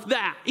all of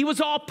that, it was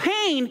all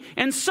pain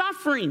and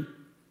suffering,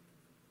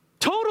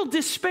 total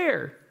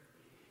despair.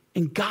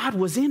 And God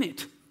was in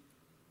it.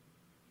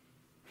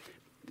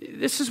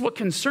 This is what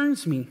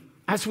concerns me.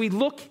 As we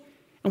look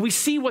and we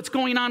see what's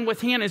going on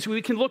with Hannah, as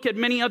we can look at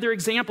many other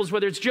examples,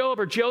 whether it's Job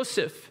or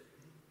Joseph,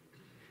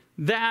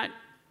 that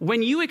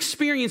when you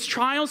experience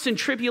trials and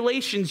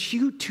tribulations,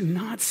 you do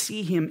not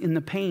see him in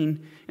the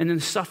pain and in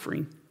the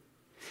suffering.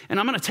 And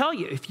I'm going to tell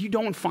you, if you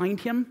don't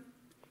find him,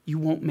 you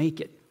won't make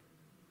it.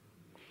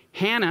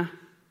 Hannah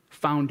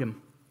found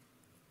him.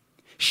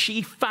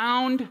 She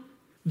found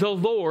the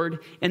Lord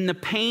in the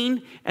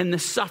pain and the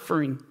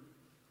suffering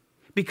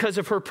because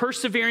of her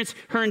perseverance,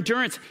 her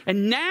endurance.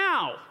 And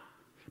now,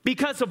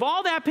 because of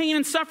all that pain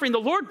and suffering, the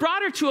Lord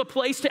brought her to a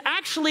place to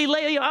actually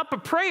lay up a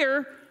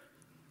prayer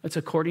that's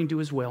according to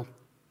his will.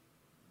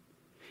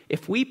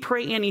 If we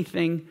pray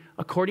anything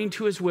according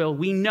to his will,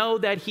 we know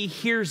that he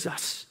hears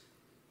us.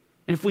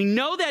 And if we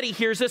know that he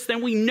hears us,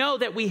 then we know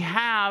that we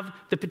have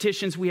the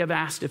petitions we have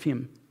asked of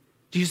him.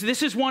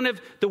 This is one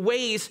of the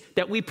ways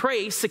that we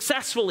pray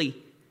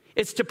successfully.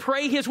 It's to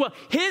pray his will.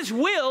 His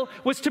will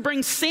was to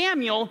bring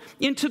Samuel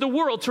into the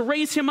world, to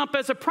raise him up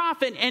as a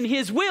prophet, and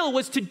his will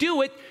was to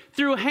do it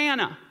through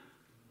Hannah.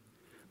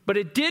 But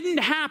it didn't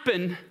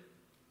happen.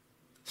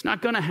 It's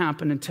not going to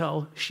happen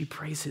until she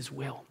prays his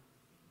will.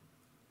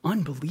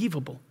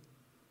 Unbelievable.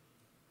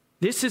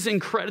 This is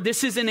incredible.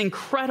 This is an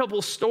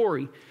incredible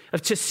story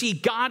of to see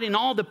God in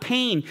all the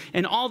pain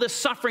and all the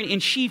suffering.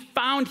 And she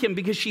found him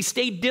because she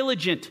stayed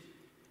diligent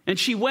and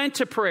she went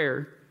to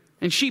prayer.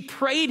 And she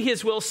prayed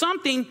his will,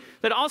 something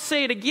that, I'll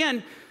say it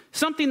again,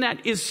 something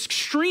that is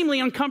extremely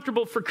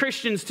uncomfortable for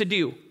Christians to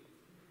do.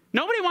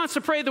 Nobody wants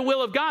to pray the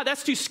will of God.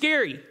 That's too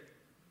scary.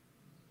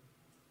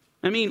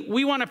 I mean,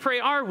 we want to pray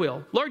our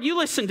will. Lord, you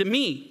listen to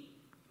me.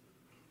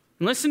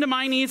 And listen to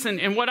my needs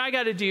and what I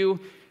got to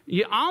do.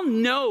 You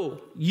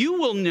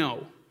will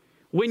know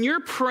when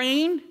you're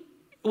praying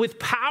with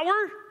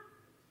power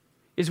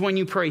is when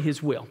you pray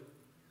his will.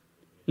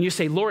 And you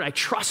say, Lord, I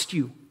trust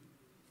you.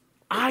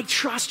 I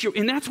trust you.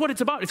 And that's what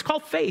it's about. It's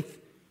called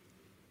faith.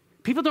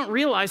 People don't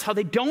realize how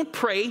they don't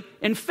pray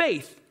in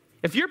faith.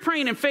 If you're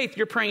praying in faith,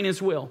 you're praying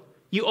his will.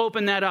 You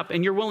open that up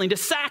and you're willing to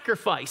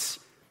sacrifice.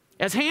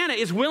 As Hannah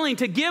is willing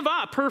to give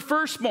up her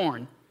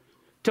firstborn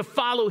to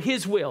follow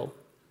his will.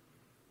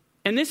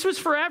 And this was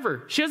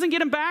forever. She doesn't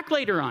get him back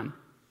later on.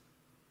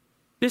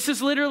 This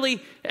is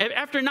literally,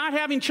 after not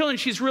having children,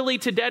 she's really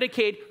to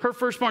dedicate her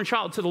firstborn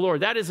child to the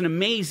Lord. This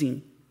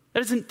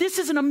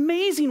is an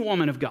amazing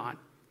woman of God.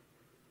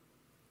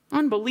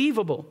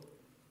 Unbelievable.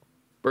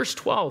 Verse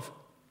 12.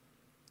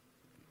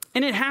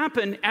 And it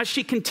happened as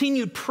she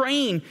continued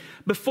praying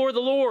before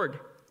the Lord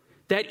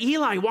that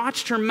Eli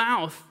watched her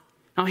mouth.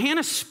 Now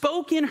Hannah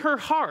spoke in her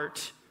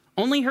heart,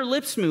 only her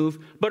lips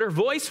moved, but her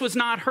voice was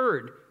not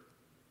heard.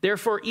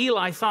 Therefore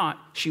Eli thought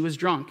she was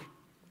drunk.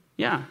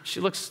 Yeah,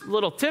 she looks a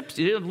little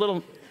tipsy,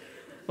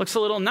 looks a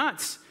little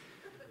nuts.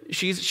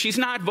 She's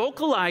not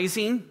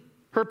vocalizing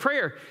her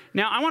prayer.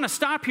 Now I want to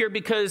stop here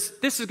because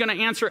this is going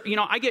to answer,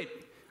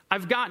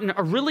 I've gotten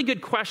a really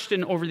good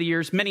question over the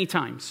years many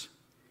times.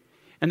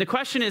 And the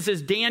question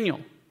is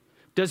Daniel,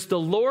 does the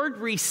Lord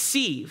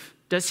receive,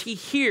 does he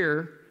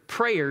hear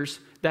prayers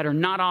that are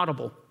not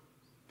audible?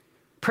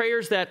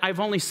 Prayers that I've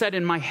only said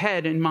in my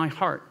head and my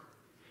heart?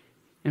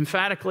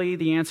 Emphatically,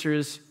 the answer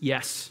is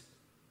yes.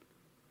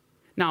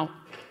 Now,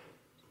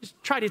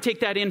 just try to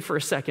take that in for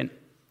a second.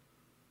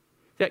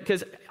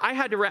 Because I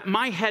had to wrap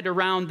my head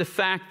around the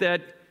fact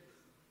that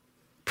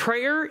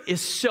prayer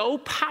is so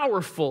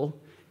powerful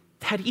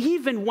that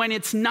even when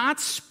it's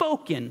not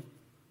spoken,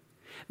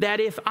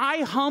 that if I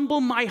humble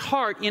my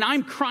heart and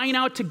I'm crying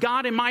out to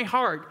God in my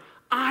heart,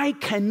 I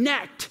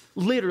connect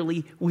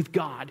literally with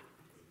God.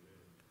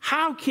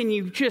 How can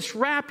you just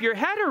wrap your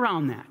head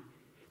around that?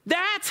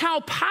 That's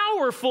how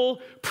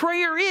powerful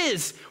prayer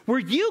is, where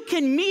you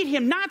can meet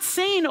him, not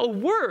saying a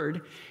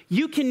word.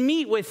 You can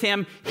meet with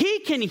him. He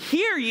can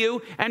hear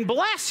you and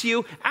bless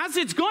you as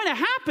it's going to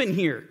happen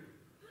here.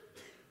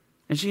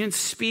 And she didn't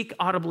speak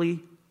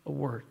audibly a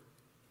word.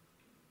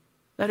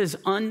 That is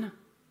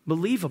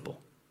unbelievable.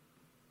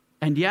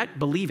 And yet,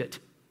 believe it.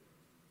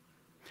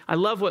 I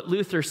love what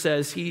Luther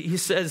says. He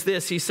says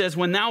this. He says,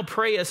 when thou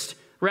prayest,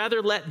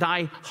 rather let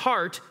thy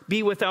heart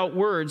be without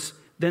words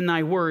than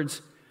thy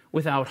words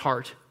without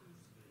heart.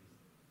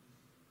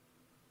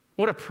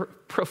 What a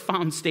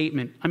profound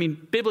statement. I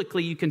mean,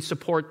 biblically, you can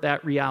support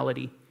that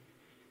reality.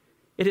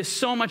 It is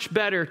so much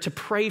better to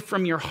pray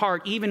from your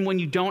heart, even when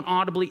you don't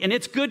audibly. And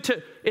it's good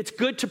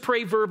to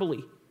pray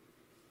verbally.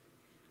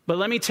 But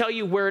let me tell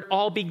you where it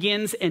all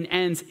begins and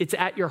ends. It's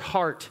at your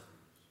heart.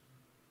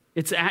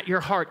 It's at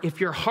your heart.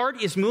 If your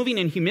heart is moving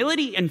in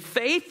humility and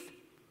faith,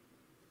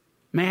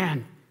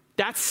 man,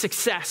 that's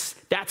success.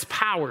 That's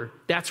power.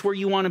 That's where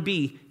you want to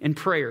be in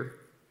prayer.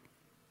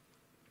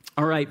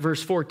 All right,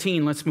 verse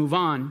 14, let's move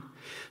on.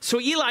 So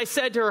Eli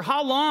said to her,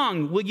 how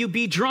long will you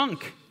be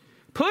drunk?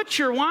 Put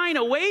your wine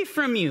away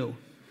from you.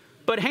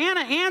 But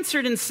Hannah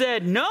answered and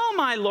said, no,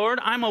 my Lord,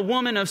 I'm a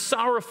woman of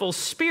sorrowful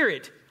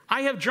spirit.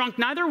 I have drunk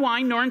neither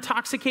wine nor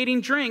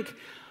intoxicating drink,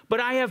 but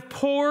I have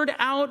poured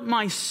out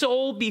my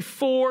soul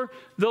before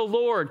the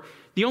Lord.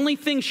 The only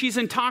thing she's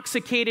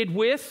intoxicated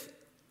with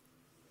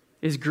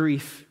is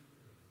grief,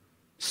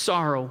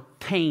 sorrow,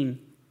 pain.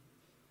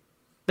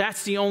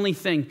 That's the only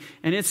thing.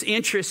 And it's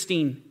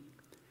interesting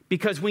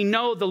because we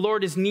know the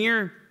Lord is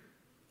near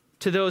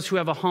to those who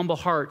have a humble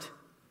heart.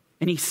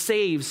 And he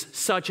saves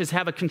such as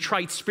have a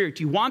contrite spirit.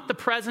 Do you want the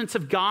presence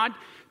of God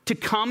to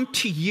come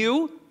to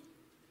you,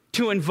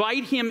 to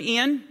invite him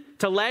in,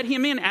 to let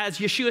him in as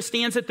Yeshua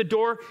stands at the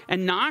door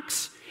and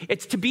knocks?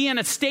 It's to be in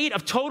a state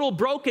of total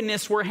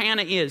brokenness where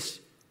Hannah is.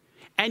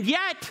 And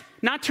yet,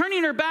 not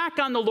turning her back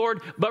on the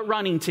Lord, but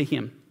running to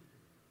him.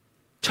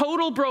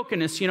 Total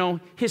brokenness,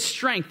 his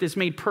strength is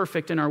made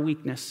perfect in our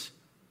weakness.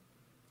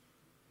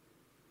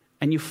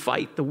 And you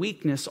fight the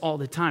weakness all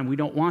the time. We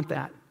don't want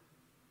that.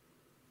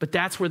 But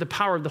that's where the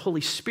power of the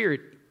Holy Spirit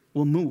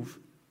will move.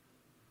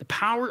 The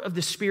power of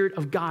the Spirit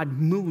of God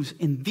moves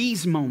in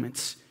these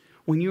moments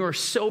when you are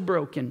so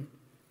broken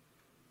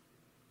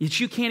that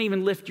you can't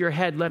even lift your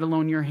head, let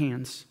alone your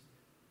hands.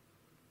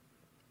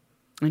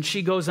 And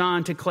she goes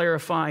on to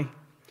clarify,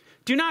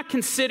 do not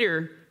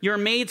consider your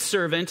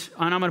maidservant,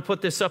 and I'm going to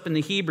put this up in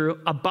the Hebrew,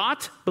 a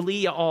bat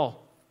Belial,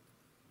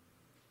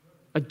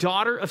 a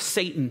daughter of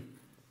Satan.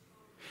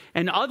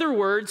 In other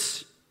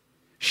words,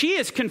 she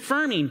is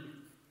confirming,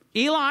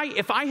 Eli,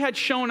 if I had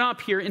shown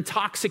up here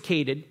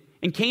intoxicated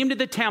and came to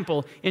the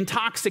temple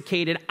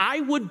intoxicated,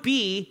 I would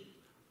be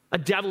a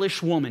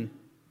devilish woman,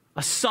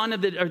 a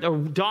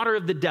daughter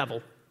of the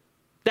devil.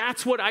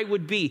 That's what I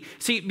would be.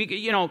 See,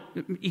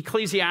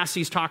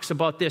 Ecclesiastes talks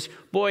about this.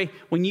 Boy,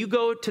 when you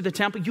go to the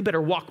temple, you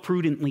better walk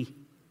prudently.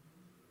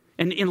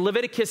 And in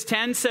Leviticus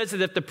 10 says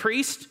that if the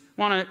priests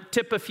want to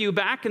tip a few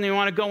back and they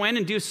want to go in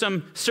and do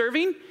some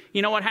serving,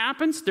 you know what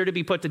happens? They're to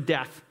be put to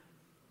death.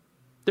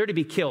 They're to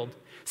be killed.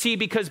 See,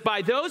 because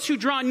by those who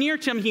draw near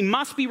to him, he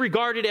must be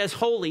regarded as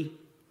holy.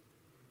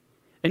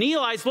 And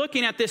Eli's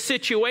looking at this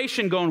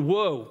situation going,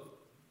 whoa,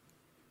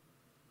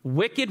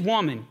 wicked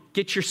woman,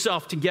 get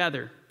yourself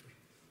together.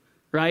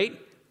 Right?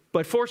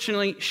 But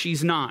fortunately,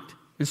 she's not.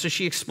 And so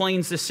she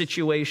explains this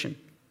situation.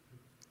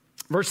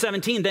 Verse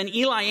 17, then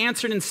Eli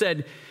answered and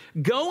said,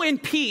 go in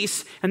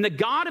peace, and the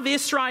God of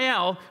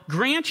Israel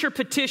grant your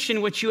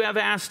petition which you have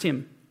asked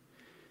him.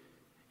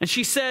 And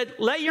she said,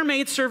 let your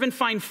maidservant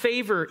find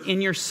favor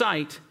in your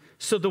sight.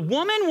 So the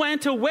woman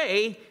went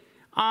away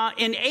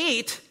and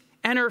ate,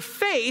 and her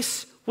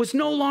face was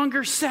no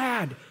longer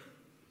sad.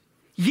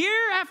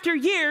 Year after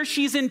year,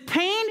 she's in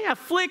pain,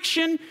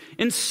 affliction,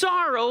 and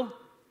sorrow,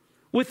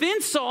 with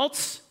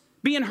insults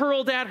being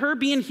hurled at her,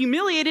 being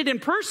humiliated and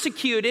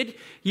persecuted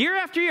year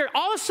after year.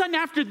 All of a sudden,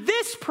 after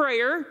this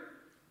prayer,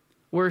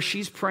 where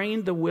she's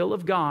praying the will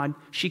of God,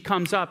 she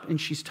comes up and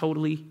she's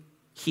totally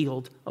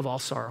healed of all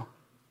sorrow.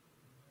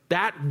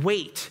 That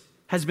weight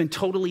has been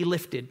totally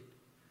lifted.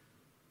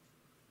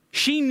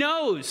 She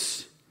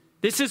knows.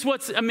 This is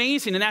what's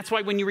amazing, and that's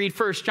why when you read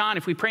 1 John,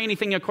 if we pray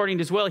anything according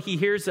to his will, he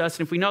hears us.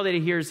 And if we know that he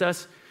hears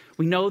us,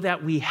 we know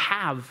that we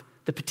have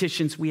the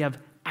petitions we have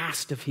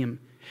asked of him.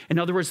 In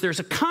other words, there's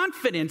a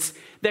confidence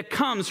that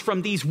comes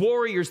from these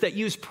warriors that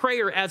use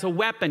prayer as a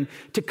weapon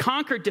to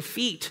conquer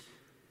defeat,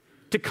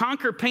 to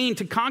conquer pain,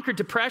 to conquer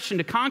depression,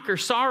 to conquer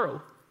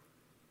sorrow.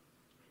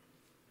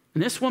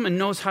 And this woman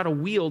knows how to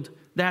wield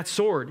that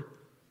sword.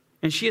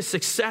 And she has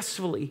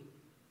successfully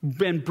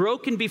been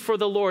broken before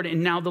the Lord,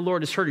 and now the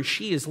Lord has heard her.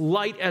 She is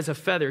light as a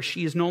feather.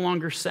 She is no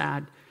longer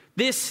sad.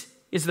 This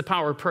is the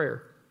power of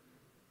prayer.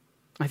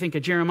 I think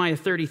of Jeremiah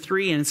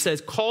 33, and it says,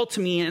 call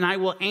to me, and I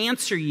will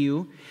answer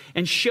you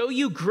and show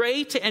you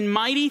great and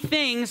mighty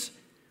things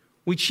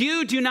which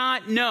you do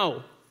not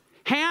know.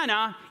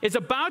 Hannah is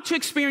about to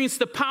experience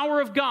the power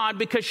of God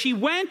because she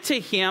went to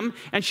him,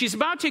 and she's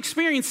about to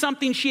experience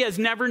something she has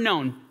never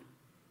known.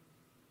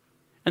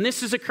 And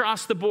this is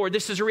across the board.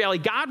 This is a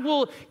reality. God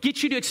will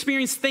get you to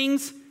experience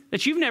things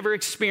that you've never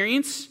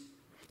experienced,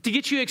 to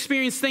get you to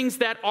experience things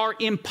that are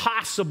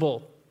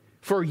impossible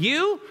for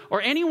you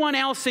or anyone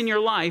else in your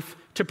life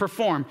to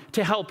perform,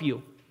 to help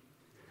you.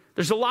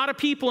 There's a lot of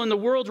people in the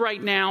world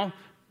right now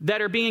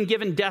that are being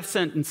given death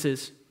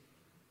sentences.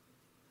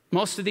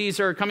 Most of these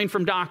are coming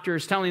from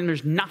doctors telling them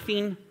there's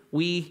nothing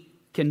we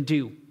can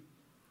do.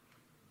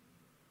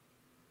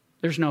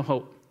 There's no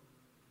hope.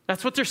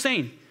 That's what they're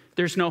saying.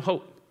 There's no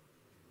hope.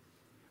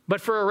 But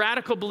for a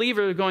radical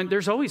believer, they're going,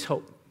 there's always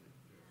hope.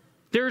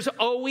 There's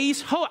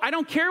always hope. I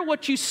don't care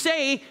what you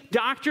say,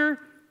 doctor.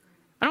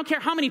 I don't care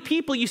how many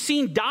people you've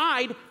seen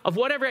died of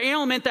whatever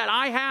ailment that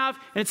I have,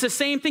 and it's the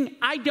same thing.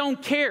 I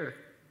don't care.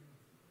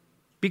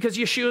 Because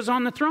Yeshua's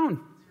on the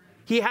throne.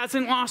 He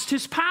hasn't lost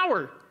his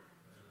power.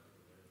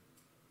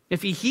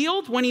 If he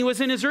healed when he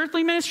was in his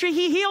earthly ministry,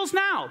 he heals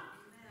now.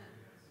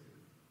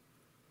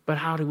 But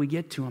how do we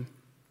get to him?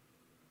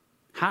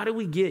 How do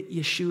we get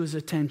Yeshua's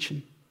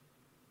attention?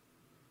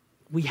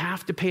 We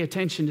have to pay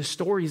attention to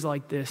stories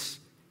like this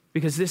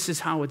because this is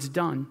how it's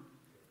done.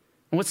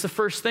 And what's the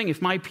first thing?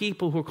 If my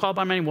people who are called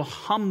by my name will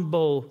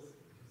humble,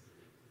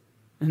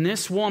 and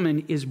this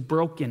woman is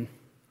broken.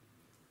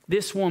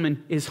 This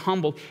woman is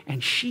humbled,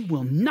 and she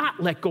will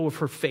not let go of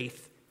her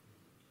faith.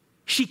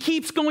 She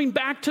keeps going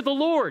back to the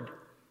Lord.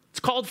 It's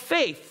called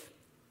faith.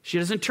 She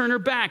doesn't turn her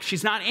back.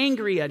 She's not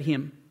angry at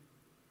him.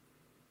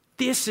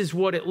 This is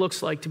what it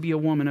looks like to be a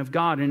woman of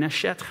God, an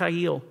Eshet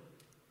Chayil,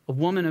 a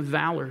woman of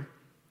valor.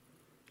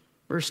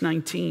 Verse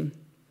 19.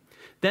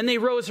 Then they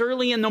rose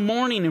early in the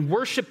morning and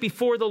worshiped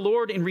before the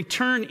Lord and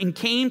returned and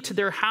came to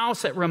their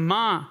house at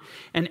Ramah.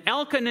 And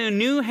Elkanah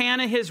knew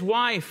Hannah his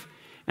wife,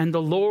 and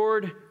the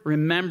Lord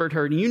remembered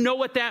her. And you know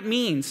what that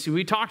means.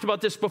 We talked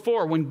about this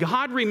before. When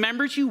God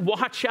remembers you,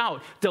 watch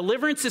out.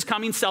 Deliverance is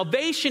coming.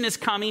 Salvation is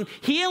coming.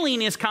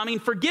 Healing is coming.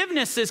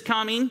 Forgiveness is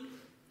coming.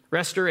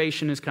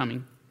 Restoration is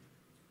coming.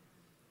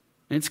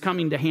 And it's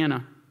coming to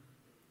Hannah.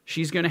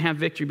 She's going to have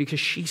victory because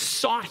she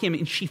sought him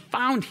and she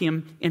found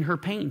him in her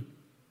pain.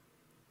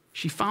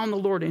 She found the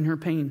Lord in her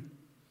pain.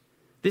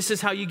 This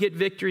is how you get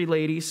victory,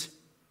 ladies.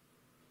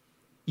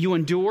 You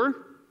endure.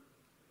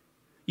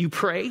 You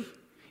pray.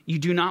 You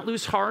do not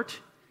lose heart.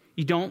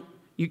 You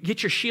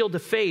get your shield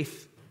of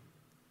faith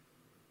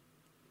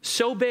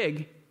so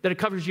big that it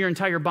covers your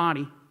entire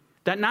body,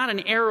 that not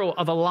an arrow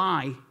of a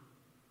lie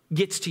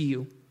gets to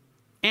you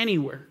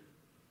anywhere.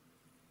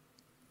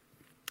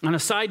 On a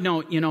side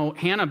note,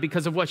 Hannah,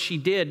 because of what she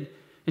did,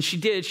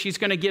 she's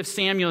going to give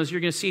Samuel, as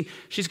you're going to see,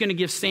 she's going to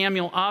give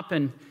Samuel up,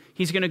 and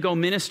he's going to go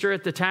minister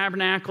at the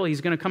tabernacle.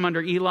 He's going to come under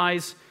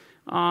Eli's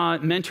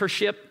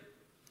mentorship.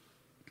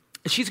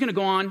 She's going to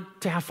go on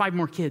to have 5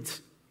 more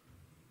kids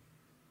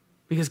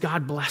because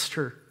God blessed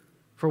her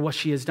for what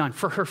she has done.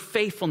 For her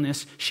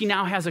faithfulness, she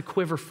now has a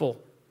quiver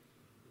full.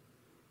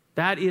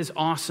 That is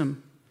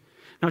awesome.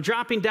 Now,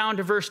 dropping down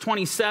to verse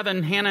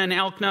 27, Hannah and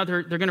Elkanah,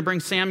 they're going to bring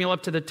Samuel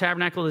up to the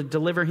tabernacle to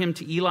deliver him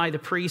to Eli the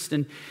priest.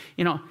 And,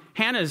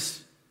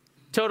 Hannah's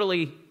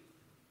totally,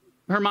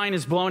 her mind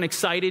is blown,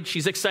 excited.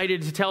 She's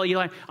excited to tell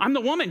Eli, I'm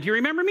the woman. Do you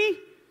remember me?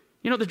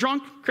 The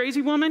drunk,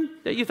 crazy woman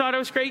that you thought I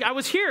was crazy? I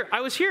was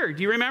here.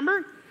 Do you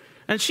remember?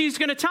 And she's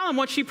going to tell him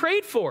what she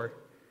prayed for.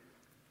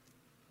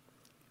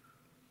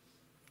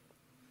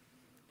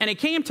 And it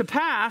came to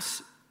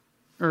pass,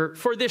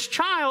 for this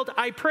child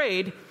I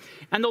prayed,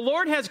 and the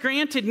Lord has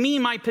granted me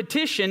my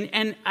petition,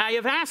 and I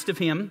have asked of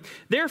him.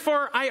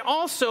 Therefore, I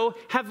also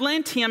have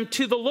lent him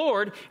to the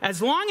Lord.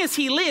 As long as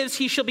he lives,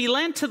 he shall be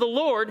lent to the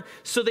Lord.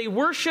 So they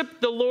worship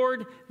the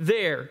Lord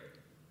there.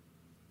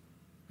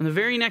 And the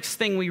very next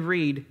thing we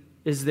read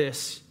is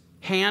this.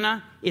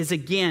 Hannah is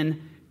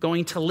again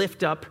going to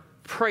lift up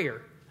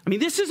prayer.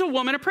 This is a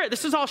woman of prayer.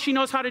 This is all she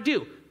knows how to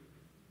do.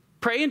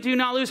 Pray and do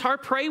not lose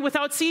heart. Pray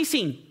without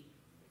ceasing.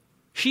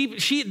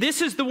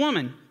 This is the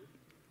woman.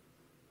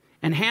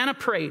 And Hannah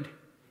prayed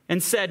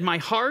and said, my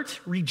heart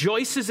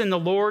rejoices in the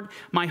Lord.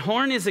 My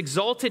horn is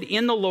exalted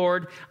in the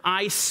Lord.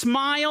 I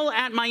smile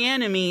at my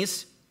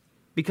enemies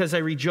because I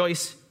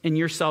rejoice in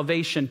your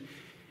salvation.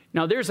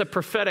 Now, there's a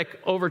prophetic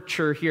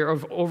overture here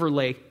of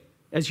overlay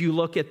as you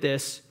look at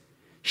this.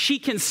 She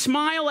can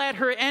smile at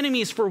her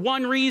enemies for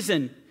one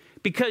reason,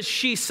 because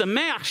she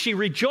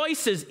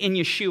rejoices in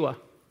Yeshua.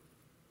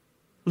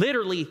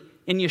 Literally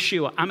in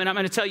Yeshua. I'm going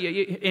to tell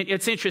you,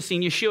 it's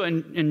interesting.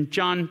 Yeshua in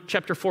John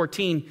chapter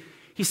 14,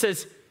 he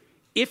says,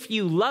 if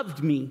you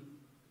loved me,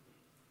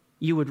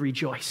 you would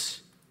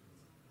rejoice.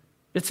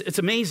 It's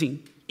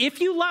amazing.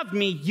 If you loved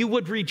me, you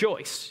would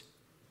rejoice.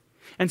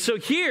 And so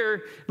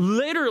here,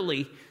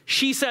 literally,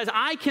 she says,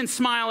 I can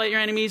smile at your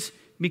enemies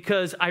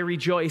because I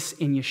rejoice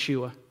in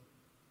Yeshua.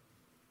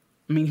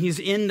 I mean, he's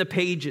in the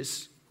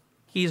pages.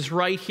 He's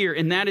right here.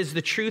 And that is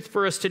the truth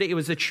for us today. It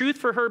was the truth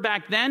for her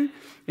back then.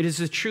 It is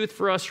the truth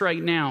for us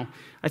right now.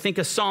 I think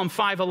of Psalm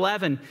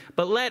 5:11.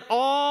 But let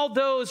all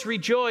those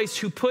rejoice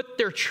who put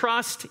their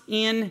trust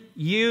in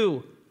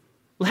you.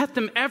 Let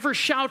them ever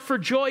shout for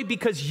joy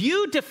because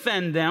you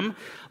defend them.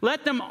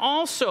 Let them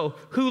also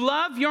who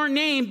love your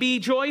name be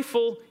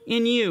joyful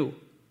in you.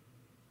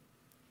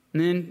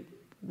 And then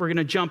we're going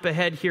to jump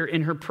ahead here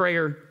in her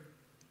prayer.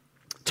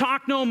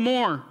 Talk no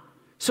more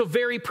so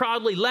very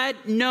proudly.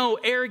 Let no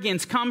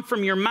arrogance come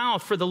from your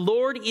mouth, for the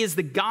Lord is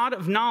the God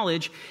of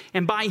knowledge,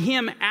 and by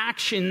him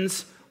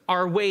actions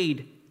are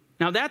weighed.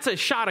 Now that's a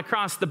shot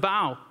across the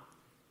bow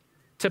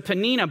to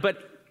Peninnah,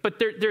 but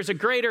there's a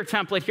greater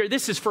template here.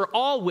 This is for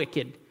all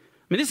wicked.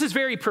 I mean, this is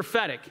very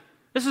prophetic.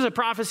 This is a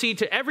prophecy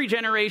to every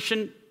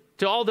generation,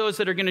 to all those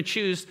that are going to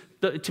choose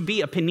to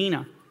be a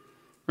Peninnah,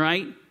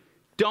 right?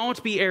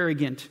 Don't be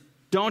arrogant.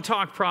 Don't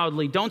talk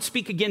proudly. Don't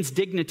speak against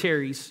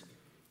dignitaries.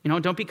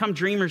 Don't become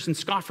dreamers and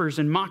scoffers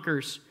and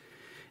mockers.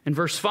 In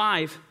verse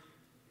 5,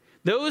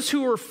 those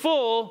who were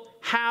full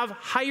have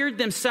hired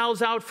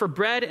themselves out for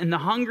bread, and the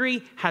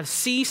hungry have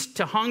ceased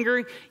to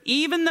hunger.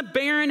 Even the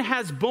barren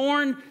has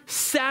borne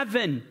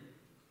 7.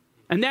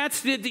 And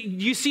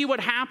you see what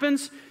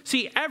happens?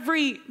 See,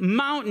 every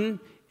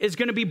mountain is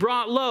going to be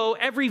brought low.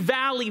 Every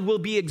valley will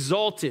be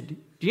exalted.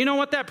 Do you know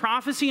what that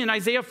prophecy in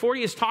Isaiah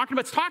 40 is talking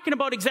about? It's talking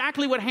about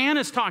exactly what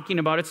Hannah's talking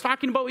about. It's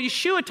talking about what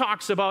Yeshua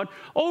talks about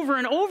over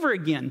and over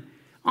again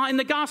in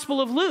the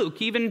Gospel of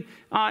Luke, even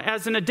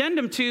as an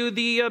addendum to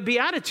the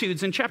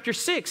Beatitudes in chapter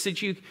 6,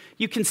 that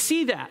you can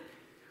see that.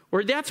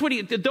 Or that's what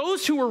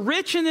those who were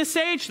rich in this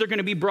age, they're going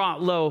to be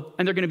brought low,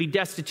 and they're going to be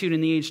destitute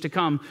in the age to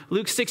come.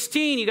 Luke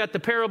 16, you got the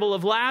parable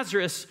of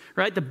Lazarus,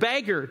 right? The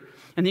beggar.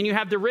 And then you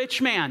have the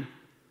rich man.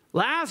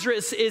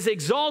 Lazarus is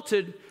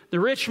exalted. The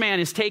rich man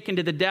is taken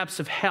to the depths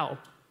of hell.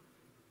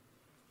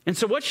 And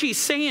so what she's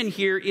saying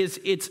here is,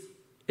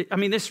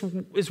 this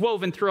is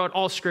woven throughout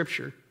all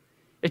Scripture.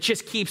 It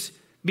just keeps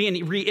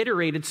being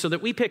reiterated so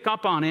that we pick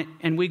up on it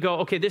and we go,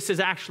 okay, this is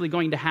actually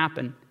going to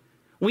happen.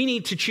 We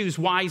need to choose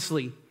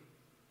wisely.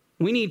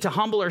 We need to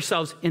humble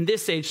ourselves in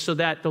this age so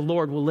that the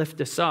Lord will lift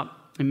us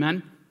up.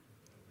 Amen?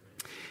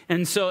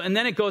 And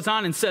then it goes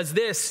on and says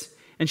this,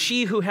 and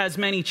she who has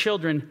many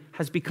children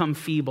has become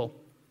feeble.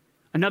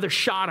 Another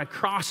shot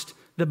across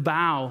the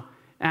bow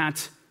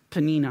at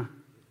Peninnah.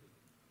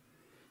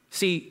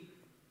 See,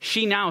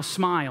 she now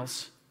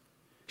smiles.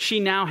 She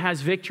now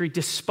has victory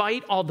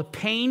despite all the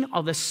pain,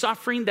 all the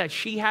suffering that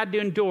she had to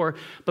endure,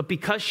 but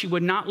because she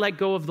would not let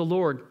go of the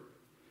Lord,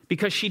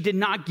 because she did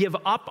not give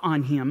up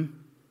on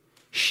him,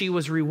 she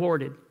was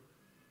rewarded.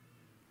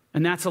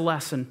 And that's a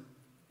lesson.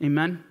 Amen?